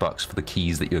 $75 for the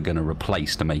keys that you're going to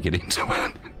replace to make it into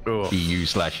an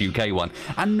EU/UK one.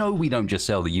 And no, we don't just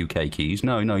sell the UK keys.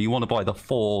 No, you want to buy the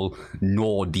full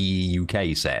Nordi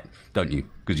UK set, don't you?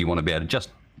 Because you want to be able to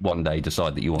just one day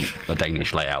decide that you want a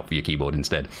Danish layout for your keyboard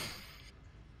instead.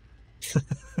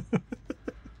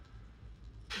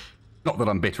 Not that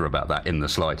I'm bitter about that in the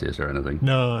slightest or anything.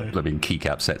 No. I mean,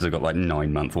 keycap sets have got like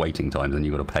 9-month waiting times, and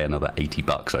you've got to pay another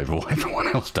 $80 over what everyone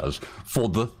else does for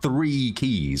the 3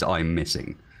 keys I'm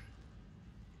missing.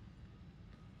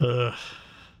 Just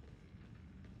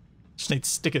need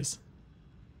stickers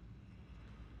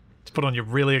to put on your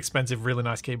really expensive, really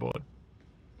nice keyboard.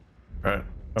 Right.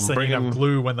 So you can have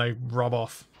glue when they rub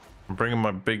off. I'm bringing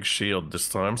my big shield this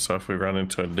time, so if we run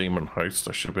into a demon host,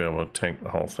 I should be able to tank the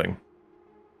whole thing.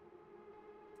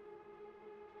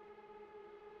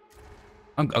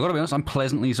 I've got to be honest, I'm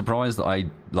pleasantly surprised that I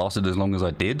lasted as long as I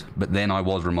did, but then I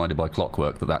was reminded by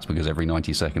Clockwork that that's because every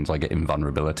 90 seconds I get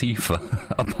invulnerability for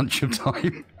a bunch of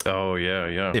time. Oh,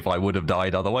 yeah. If I would have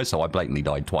died otherwise, so I blatantly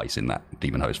died twice in that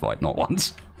demon host fight, not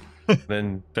once.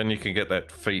 Then you can get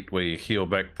that feat where you heal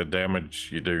back the damage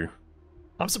you do.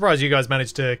 I'm surprised you guys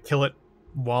managed to kill it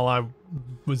while I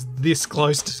was this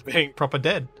close to being proper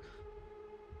dead.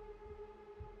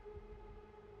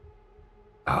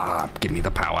 Ah, give me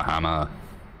the power hammer.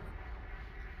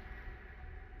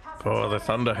 Oh, the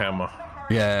thunder hammer.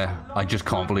 Yeah, I just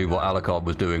can't believe what Alucard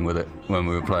was doing with it when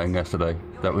we were playing yesterday.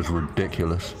 That was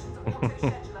ridiculous.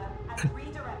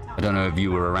 I don't know if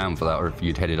you were around for that or if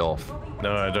you'd headed off.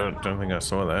 No, I don't think I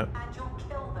saw that.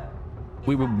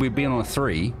 We'd be on a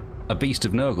 3, a Beast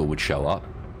of Nurgle would show up,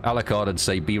 Alucard would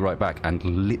say, be right back, and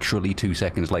literally 2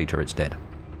 seconds later, it's dead.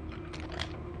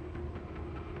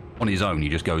 On his own, he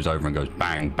just goes over and goes,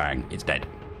 bang, bang, it's dead.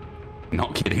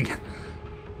 Not kidding.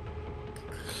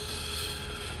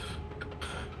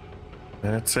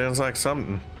 That sounds like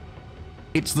something.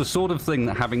 It's the sort of thing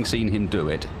that, having seen him do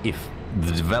it, if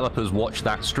the developers watch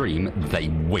that stream, they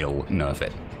will nerf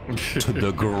it to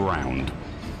the ground.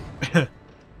 Yeah,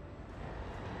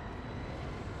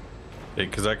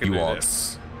 because I can You do are-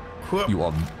 this. You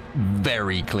are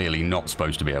very clearly not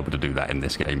supposed to be able to do that in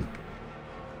this game.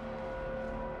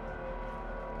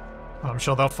 I'm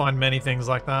sure they'll find many things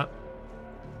like that.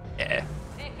 Yeah.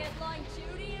 Picket line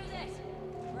Judy do this,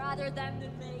 rather than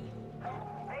me.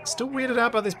 Still weirded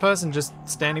out by this person just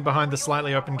standing behind the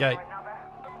slightly open gate.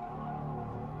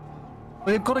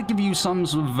 They've got to give you some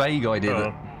sort of vague idea Oh.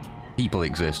 that people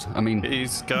exist. I mean,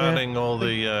 He's guarding all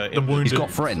the The wounded. he's got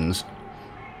friends.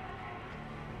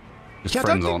 His Yeah, I don't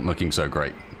friends think- aren't looking so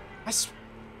great.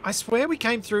 I swear we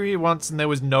came through here once and there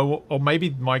was no... Or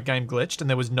maybe my game glitched and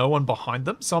there was no one behind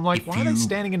them. So I'm like, If why are they you-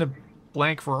 standing in a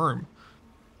blank room?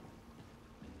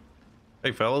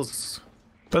 Hey, fellas.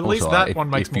 But at least Also, that if, one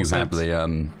makes if more you sense.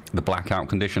 have the blackout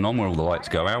condition on where all the lights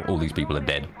go out, all these people are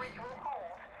dead.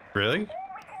 Really?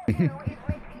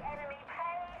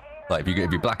 Like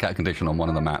if you blackout condition on one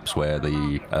of the maps where there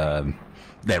are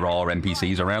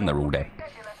NPCs around, they're all dead.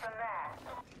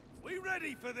 We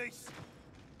ready for this?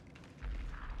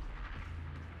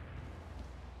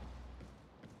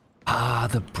 Ah,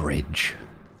 the bridge.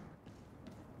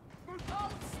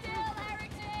 Hold still,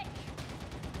 heretic!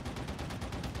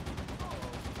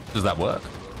 Does that work?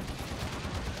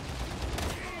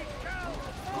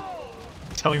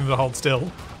 Telling them to hold still.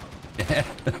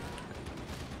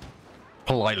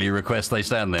 Politely request they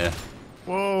stand there.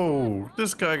 Whoa,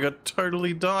 this guy got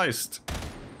totally diced.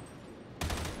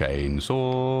 Cane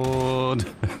sword.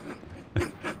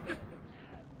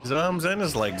 His arms and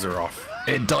his legs are off.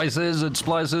 It dices, it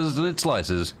splices, and it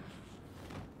slices.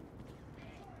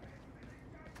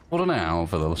 Order now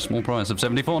for the small price of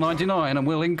 $74.99 and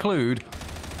will include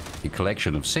a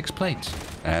collection of 6 plates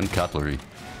and cutlery.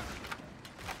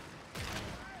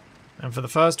 And for the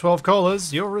first 12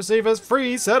 callers, you'll receive a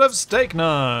free set of steak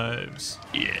knives.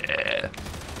 Yeah.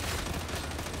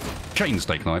 Chain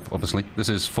steak knife, obviously. This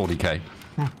is 40k.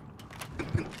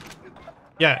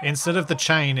 Yeah, instead of the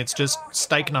chain, it's just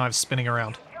steak knives spinning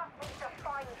around.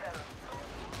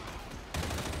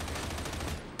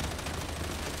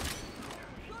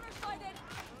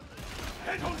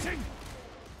 Headhunting!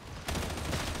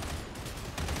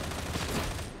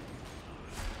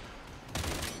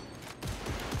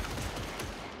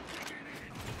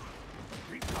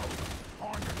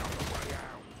 Find another way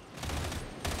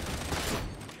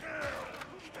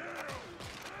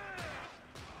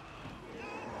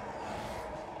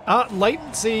out.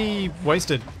 Latency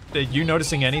wasted. Are you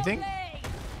noticing anything?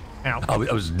 Ow. I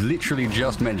was literally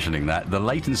just mentioning that. The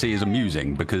latency is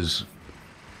amusing because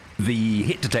the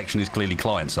hit detection is clearly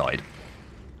client-side.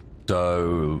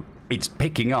 So it's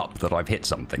picking up that I've hit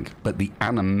something, but the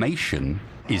animation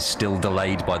is still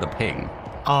delayed by the ping.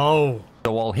 Oh.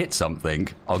 So I'll hit something,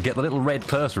 I'll get the little red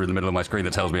cursor in the middle of my screen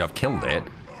that tells me I've killed it,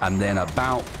 and then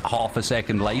about half a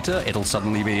second later, it'll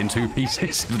suddenly be in 2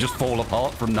 pieces. It'll just fall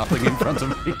apart from nothing in front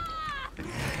of me.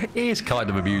 It's kind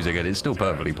of amusing, and it's still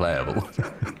perfectly playable.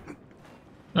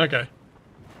 Okay.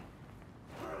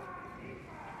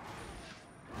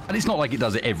 And it's not like it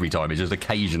does it every time, it's just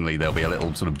occasionally there'll be a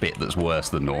little sort of bit that's worse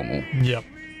than normal. Yep.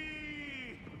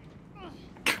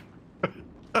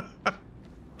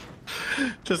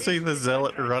 To see the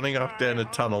zealot running off down a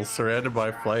tunnel surrounded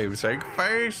by flames saying,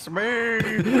 "Face me!"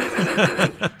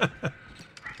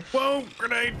 Whoa,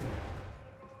 grenade!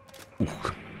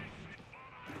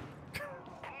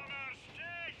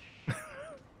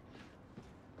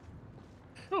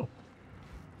 Oh.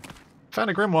 Found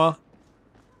a grimoire.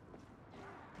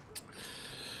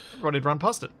 Everybody'd run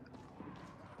past it.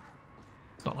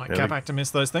 It's not like Yeah, Capac to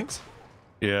miss those things.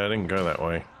 Yeah, I didn't go that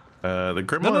way. The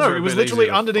grimoires No, are it a was bit literally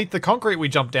easy to- underneath the concrete we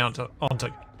jumped down onto.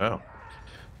 Oh.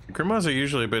 The grimoires are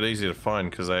usually a bit easy to find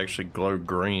because they actually glow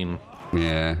green.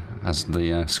 Yeah, as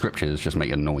the scriptures just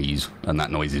make a noise, and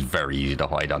that noise is very easy to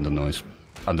hide underneath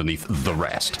the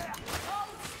rest. Hold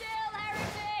still,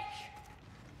 heretic!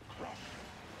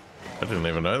 I didn't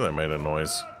even know they made a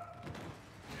noise.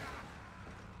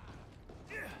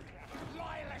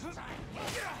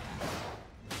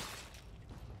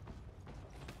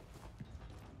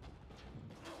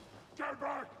 Get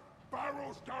back!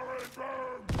 Barrels carrying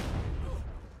burn!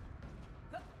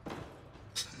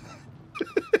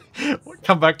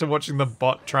 Come back to watching the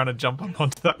bot trying to jump up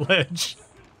onto that ledge.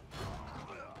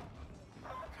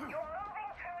 You're moving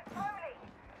too slowly.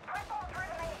 Press on through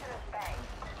the maintenance bay.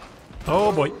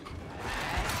 Oh boy.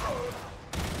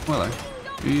 Well,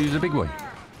 he's a big boy.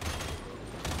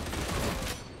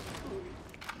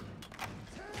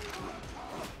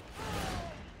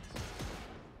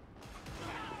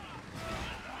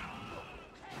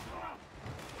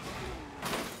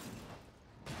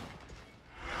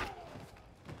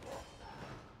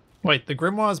 Wait, the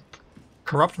grimoires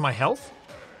corrupt my health?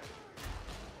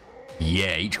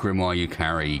 Yeah, each grimoire you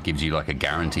carry gives you like a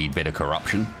guaranteed bit of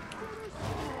corruption.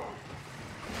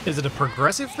 Is it a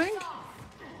progressive thing?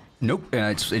 Nope,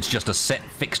 it's just a set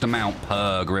fixed amount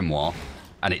per grimoire,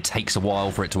 and it takes a while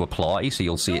for it to apply, so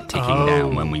you'll see it ticking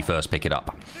down when we first pick it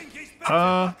up.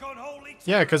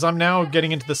 Yeah, because I'm now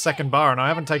getting into the second bar and I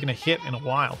haven't taken a hit in a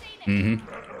while.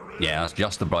 Yeah, that's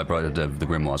just the byproduct of the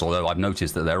grimoires, although I've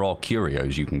noticed that there are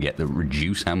curios you can get that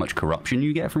reduce how much corruption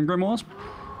you get from grimoires.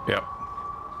 Yep.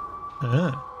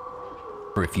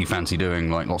 Or if you fancy doing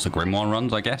like lots of grimoire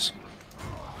runs, I guess.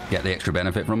 Get the extra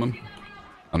benefit from them.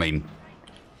 I mean,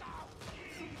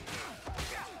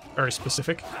 Very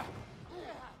specific.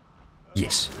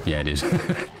 yes. Yeah, it is.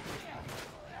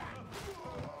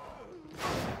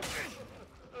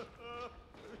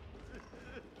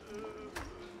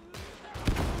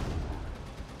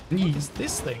 Is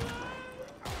this thing?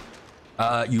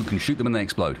 You can shoot them and they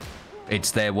explode.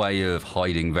 It's their way of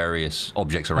hiding various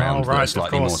objects around that right, are of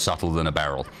slightly more course. subtle than a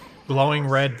barrel. Glowing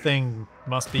red thing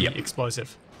must be Yep.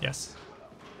 explosive. Yes.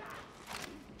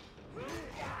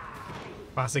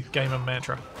 Classic gamer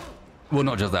mantra. Well,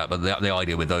 not just that, but the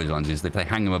idea with those ones is if they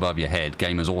hang them above your head,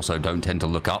 gamers also don't tend to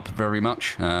look up very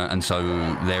much, and so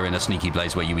they're in a sneaky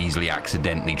place where you easily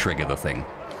accidentally trigger the thing.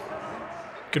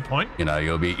 Good point. You know,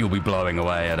 you'll be blowing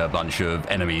away at a bunch of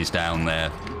enemies down there,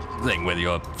 thing with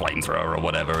your flamethrower or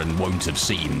whatever, and won't have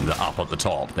seen that up at the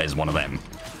top there's one of them.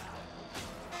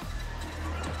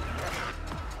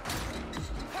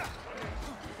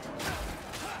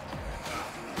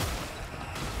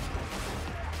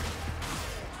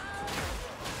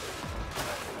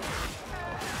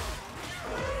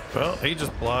 Well, he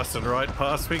just blasted right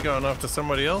past me, going after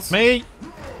somebody else. Me!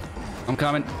 I'm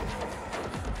coming.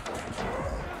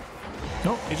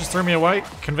 No, he just threw me away,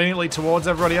 conveniently towards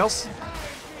everybody else.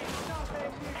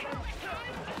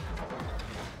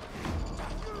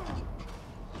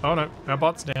 Oh no, our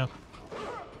bot's down.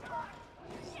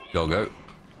 Go. Kill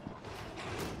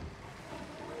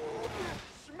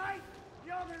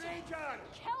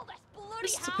this bloody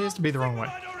This appears to be the wrong way.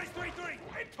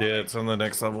 Yeah, it's on the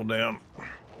next level down.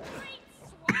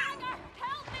 swagger!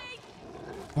 Help me!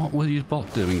 What was your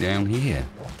bot doing down here?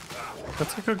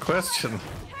 That's a good question.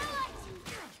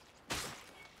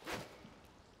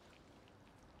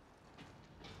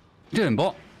 You doing,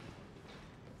 bot?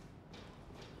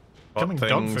 Becoming Bot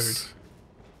dog things.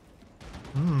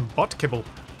 food. Bot kibble.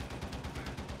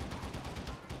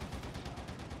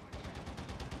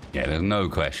 Yeah, there's no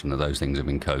question that those things have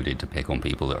been coded to pick on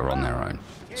people that are on their own.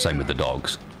 Same with the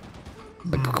dogs.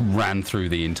 They ran through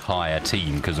the entire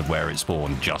team because of where it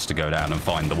spawned just to go down and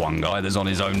find the one guy that's on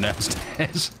his own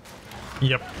downstairs.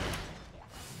 Yep.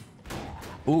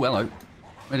 Oh, hello.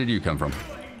 Where did you come from?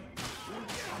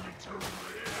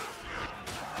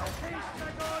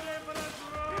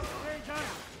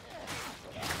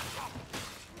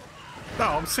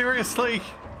 No, seriously.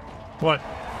 What?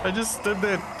 I just stood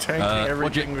there tanking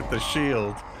everything with the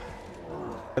shield.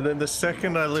 And then the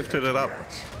second I lifted it up,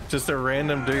 just a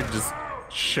random dude just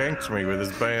shanked me with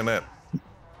his bayonet.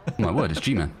 My word, it's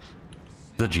G-Man.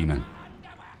 The G-Man.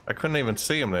 I couldn't even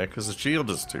see him there because the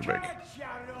shield is too big.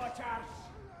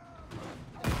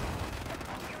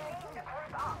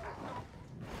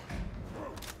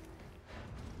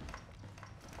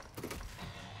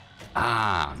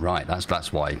 Ah, right.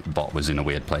 That's why bot was in a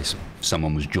weird place.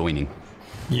 Someone was joining.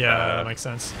 Yeah, that makes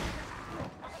sense.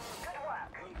 Good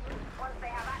work. Once they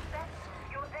have access,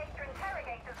 your data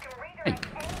interrogators can redirect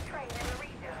any train in the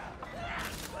region.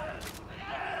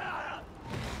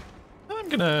 I'm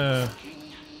gonna...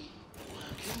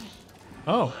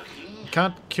 Oh.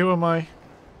 Can't cure my...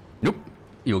 Nope.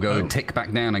 You'll go tick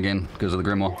back down again because of the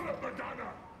Grimoire.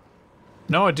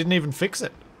 No, I didn't even fix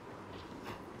it.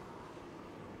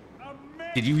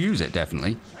 Did you use it?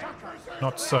 Definitely.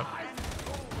 Not so.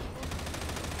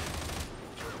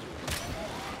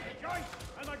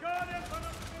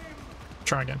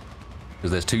 Try again.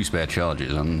 Because there's 2 spare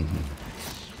charges and...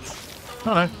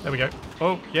 Oh no, there we go.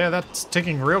 Oh, yeah, that's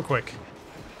ticking real quick.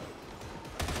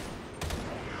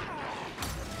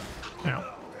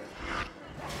 Ow.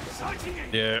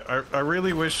 Yeah, I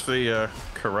really wish the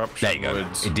corruption There you go.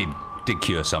 would... It did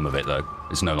cure some of it though.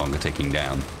 It's no longer ticking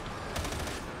down.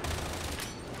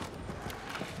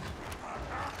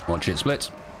 Watch it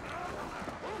split.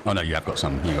 Oh no, you have got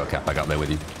some. You got Capac up there with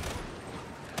you.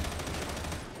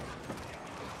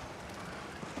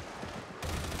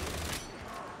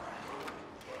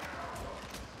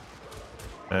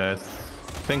 I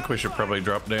think we should probably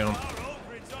drop down.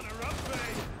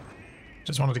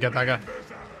 Just wanted to get that guy.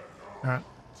 Alright.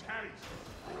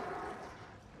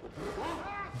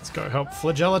 Let's go help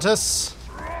Flagellatus.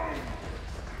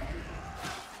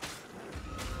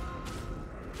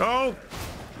 Oh!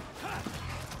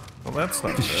 Well, that's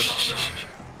not good.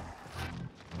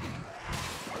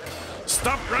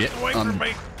 Stop running Yep, away from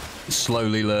me!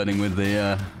 Slowly learning with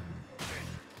the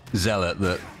Zealot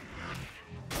that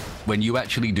when you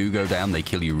actually do go down, they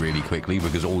kill you really quickly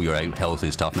because all your health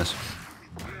is toughness.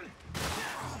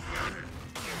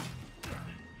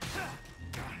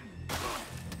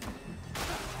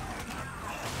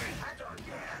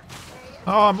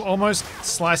 Oh, I'm almost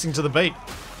slicing to the beat.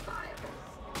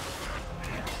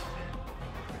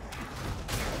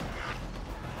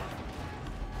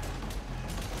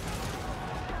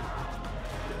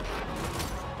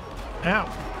 Ow.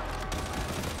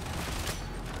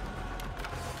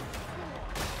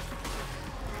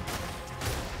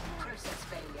 Process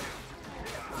failure.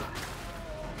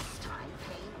 This time,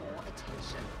 pay more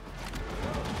attention.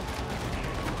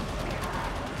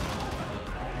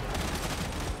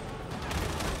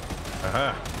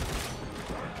 Aha.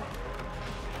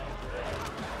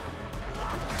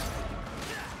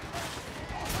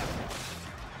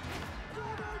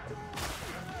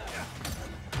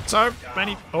 So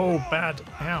many. Oh, bad.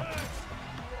 Ow.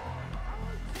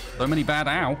 So many bad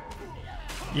ow.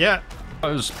 Yeah.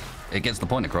 Suppose it gets the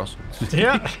point across.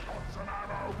 Yeah.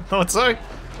 Thought so. You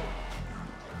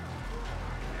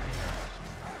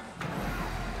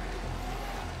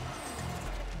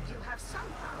have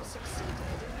somehow succeeded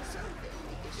in resolving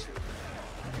the issue.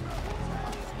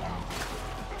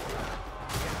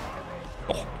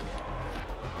 Oh.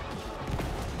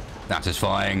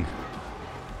 Satisfying.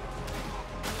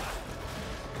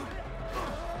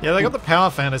 Yeah, they got the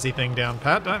power fantasy thing down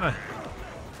pat, don't they?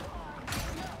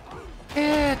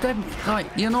 Yeah, like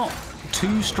you're not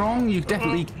too strong. You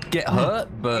definitely get hurt,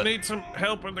 I but need some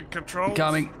help with the controls.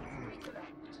 coming.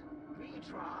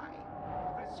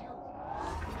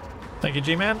 Thank you,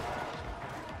 G-Man.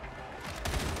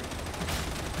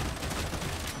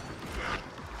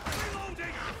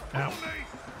 Ow.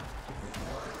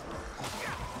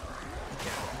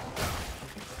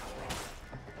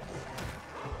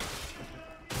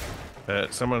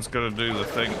 Someone's got to do the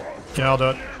thing. Yeah, I'll do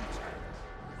it.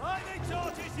 Like they taught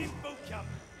us in boot camp.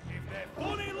 If they're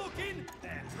funny looking,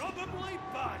 they're probably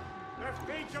bad. The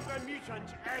speech of the mutant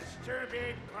is to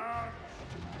be heard.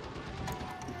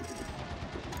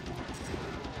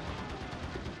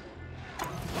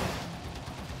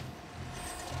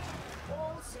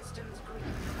 All systems green.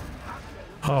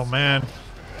 Oh, man.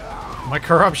 My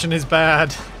corruption is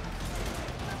bad.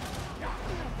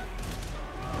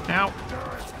 Ow.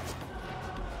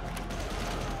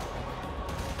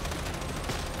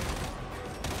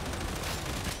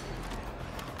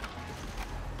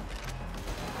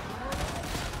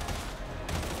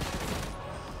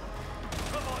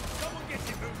 Come on, someone get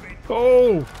it moving.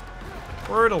 Oh!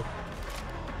 Brutal.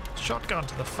 Shotgun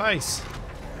to the face.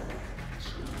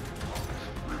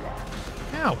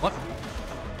 Ow, what?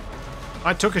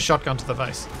 I took a shotgun to the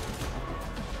face.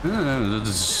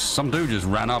 Some dude just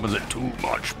ran up and said, "Too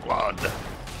much blood."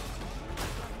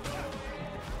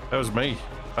 That was me.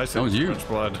 I said That was you. too much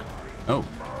blood. Oh,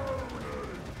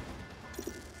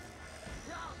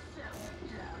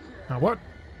 Now what?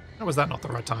 How was that not the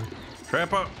right time?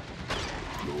 Trapper.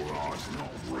 The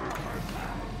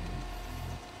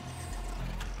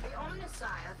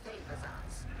Omnissiah favors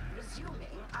us, resuming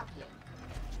uplink.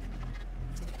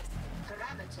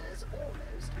 Parameters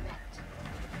almost met.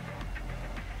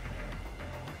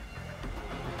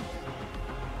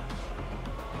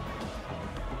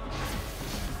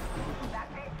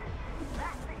 That's it.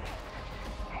 That's it.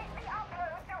 Hit the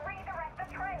upload to redirect the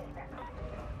train.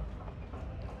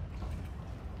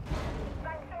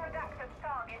 Thanks to Redactor's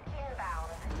target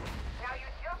inbound. Now you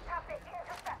just have to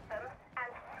intercept them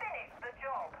and finish the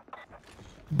job.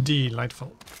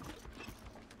 Delightful.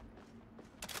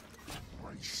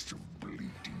 Waste of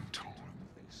bleeding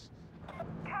times.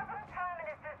 Chasm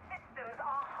Terminus's systems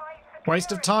are high security.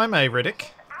 Waste of time, eh,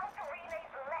 Riddick? Outer relays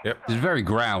left. Yep. it's very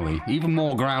growly, even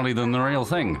more growly than the real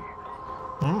thing.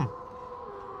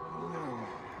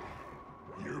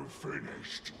 You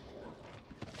finished.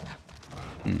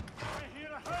 I hear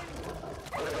a hound.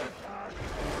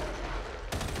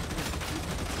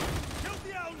 Kill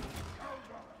the hound.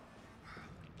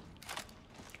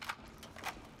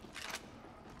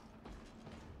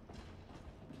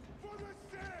 For the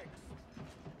six.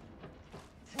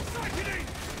 Sacking!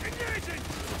 Engaging!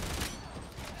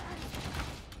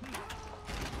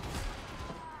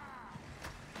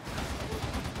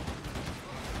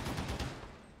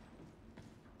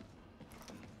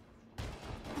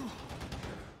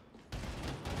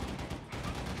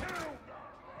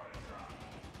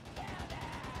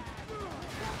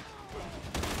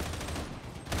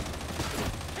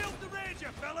 Killed the ranger,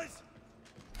 fellas!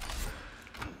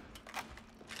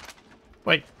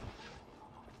 Wait.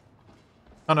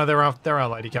 Oh no, there are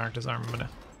lady characters, I remember now.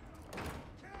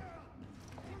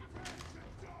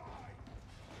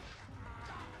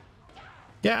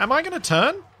 Yeah, am I gonna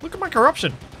turn? Look at my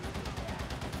corruption.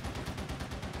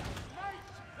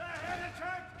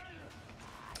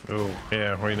 Oh,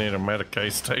 yeah, we need a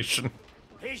Medicaid station.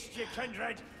 Haste ye,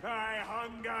 kindred, I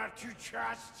hunger to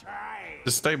chastise.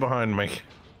 Just stay behind me.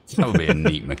 That would be a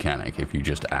neat mechanic if you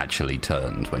just actually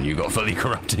turned when you got fully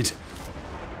corrupted.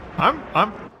 I'm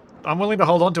willing to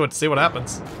hold on to it to see what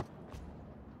happens.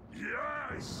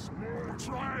 Yes, more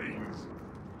trains.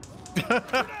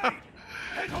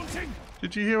 Headhunting!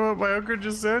 Did you hear what my uncle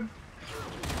just said?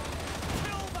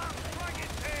 Kill that flagging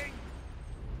thing!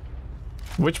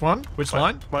 Which one? Which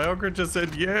line? My uncle just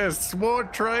said, yes, more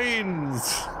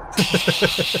trains.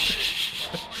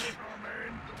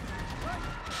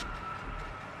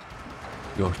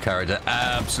 Your character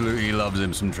absolutely loves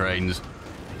him some trains.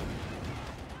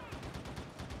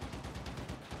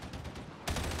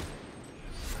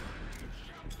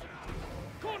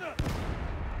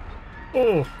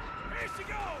 Oh.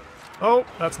 Oh,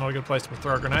 that's not a good place to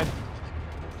throw a grenade.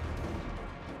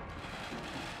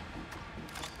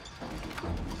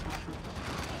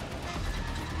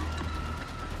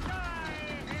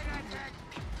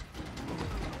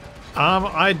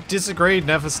 I disagree,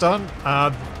 Neverstone.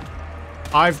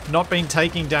 I've not been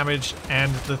taking damage,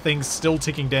 and the thing's still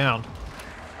ticking down.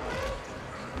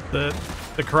 The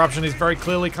corruption is very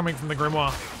clearly coming from the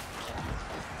Grimoire.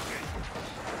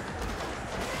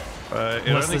 It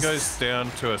only goes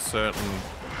down to a certain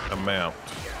amount.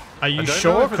 Are you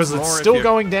sure? Because it's still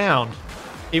going down,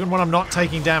 even when I'm not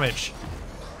taking damage.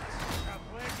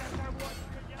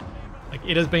 Like,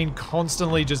 it has been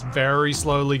constantly just very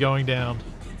slowly going down.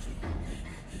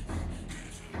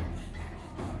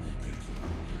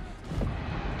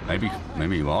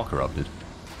 Maybe you are corrupted.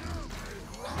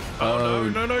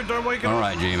 Oh, no, don't wake up.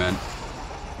 Alright, G-Man.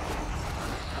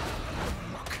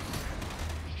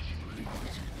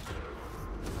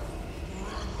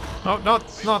 Oh, not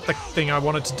the thing I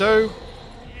wanted to do.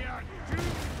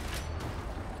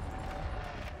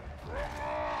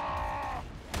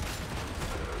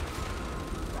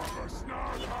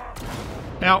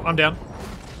 Ow, I'm down.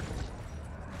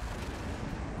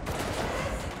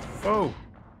 Oh.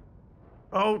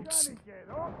 Oh.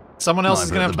 Someone else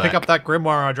is going to have to pick up that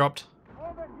Grimoire I dropped.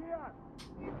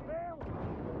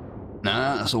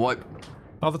 Nah, that's a wipe.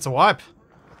 Oh, that's a wipe.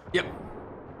 Yep.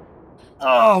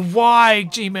 Oh, why,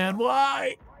 G-Man,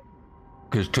 why?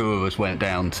 Because two of us went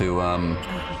down to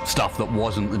stuff that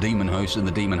wasn't the demon host, and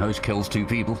the demon host kills two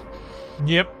people.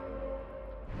 Yep.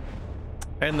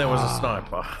 And there was a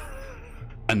sniper.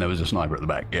 And there was a sniper at the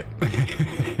back, yep.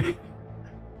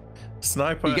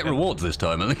 Sniper. You get rewards this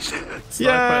time, at least. Sniper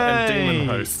Yay! and demon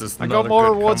host is I not got a more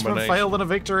good rewards from combination. fail than a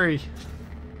victory.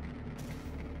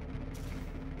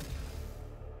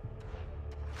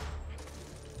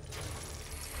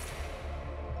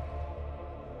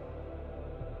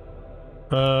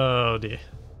 Oh dear.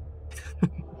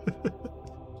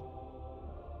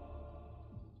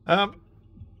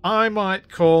 I might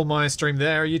call my stream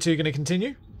there. Are you two going to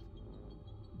continue?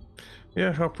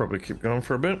 Yeah, I'll probably keep going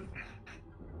for a bit.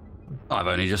 I've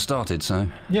only just started, so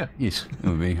Yeah. yes, it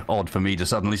would be odd for me to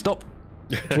suddenly stop.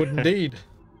 Would indeed.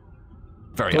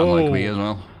 Very unlike me as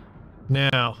well.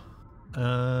 Now,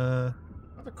 I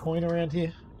have a coin around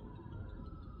here.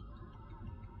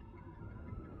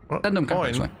 What? Send them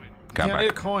Coin? Capac. Yeah, I need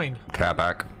a Capac. coin.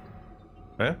 Capac.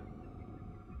 Yeah?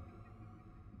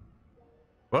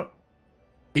 What?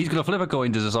 He's going to flip a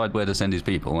coin to decide where to send his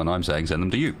people, and I'm saying send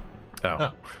them to you.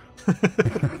 Oh.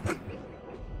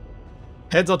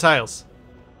 Heads or tails?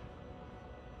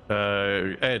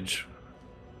 Edge.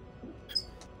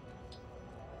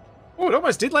 Oh, it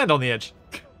almost did land on the edge.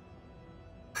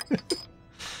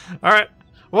 Alright.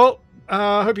 Well,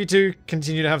 I hope you two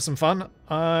continue to have some fun.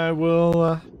 I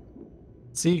will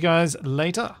see you guys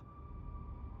later.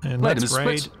 And Later, let's Mr.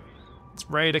 raid. Spritz. Let's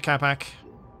raid a Capac.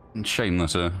 Shame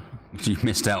that you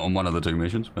missed out on one of the two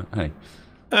missions, but hey.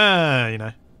 You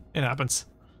know, it happens.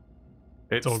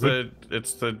 It's all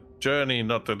the journey,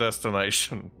 not the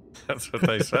destination. That's what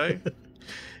they say.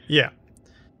 Yeah.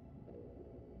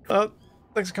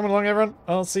 Thanks for coming along, everyone.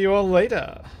 I'll see you all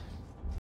later.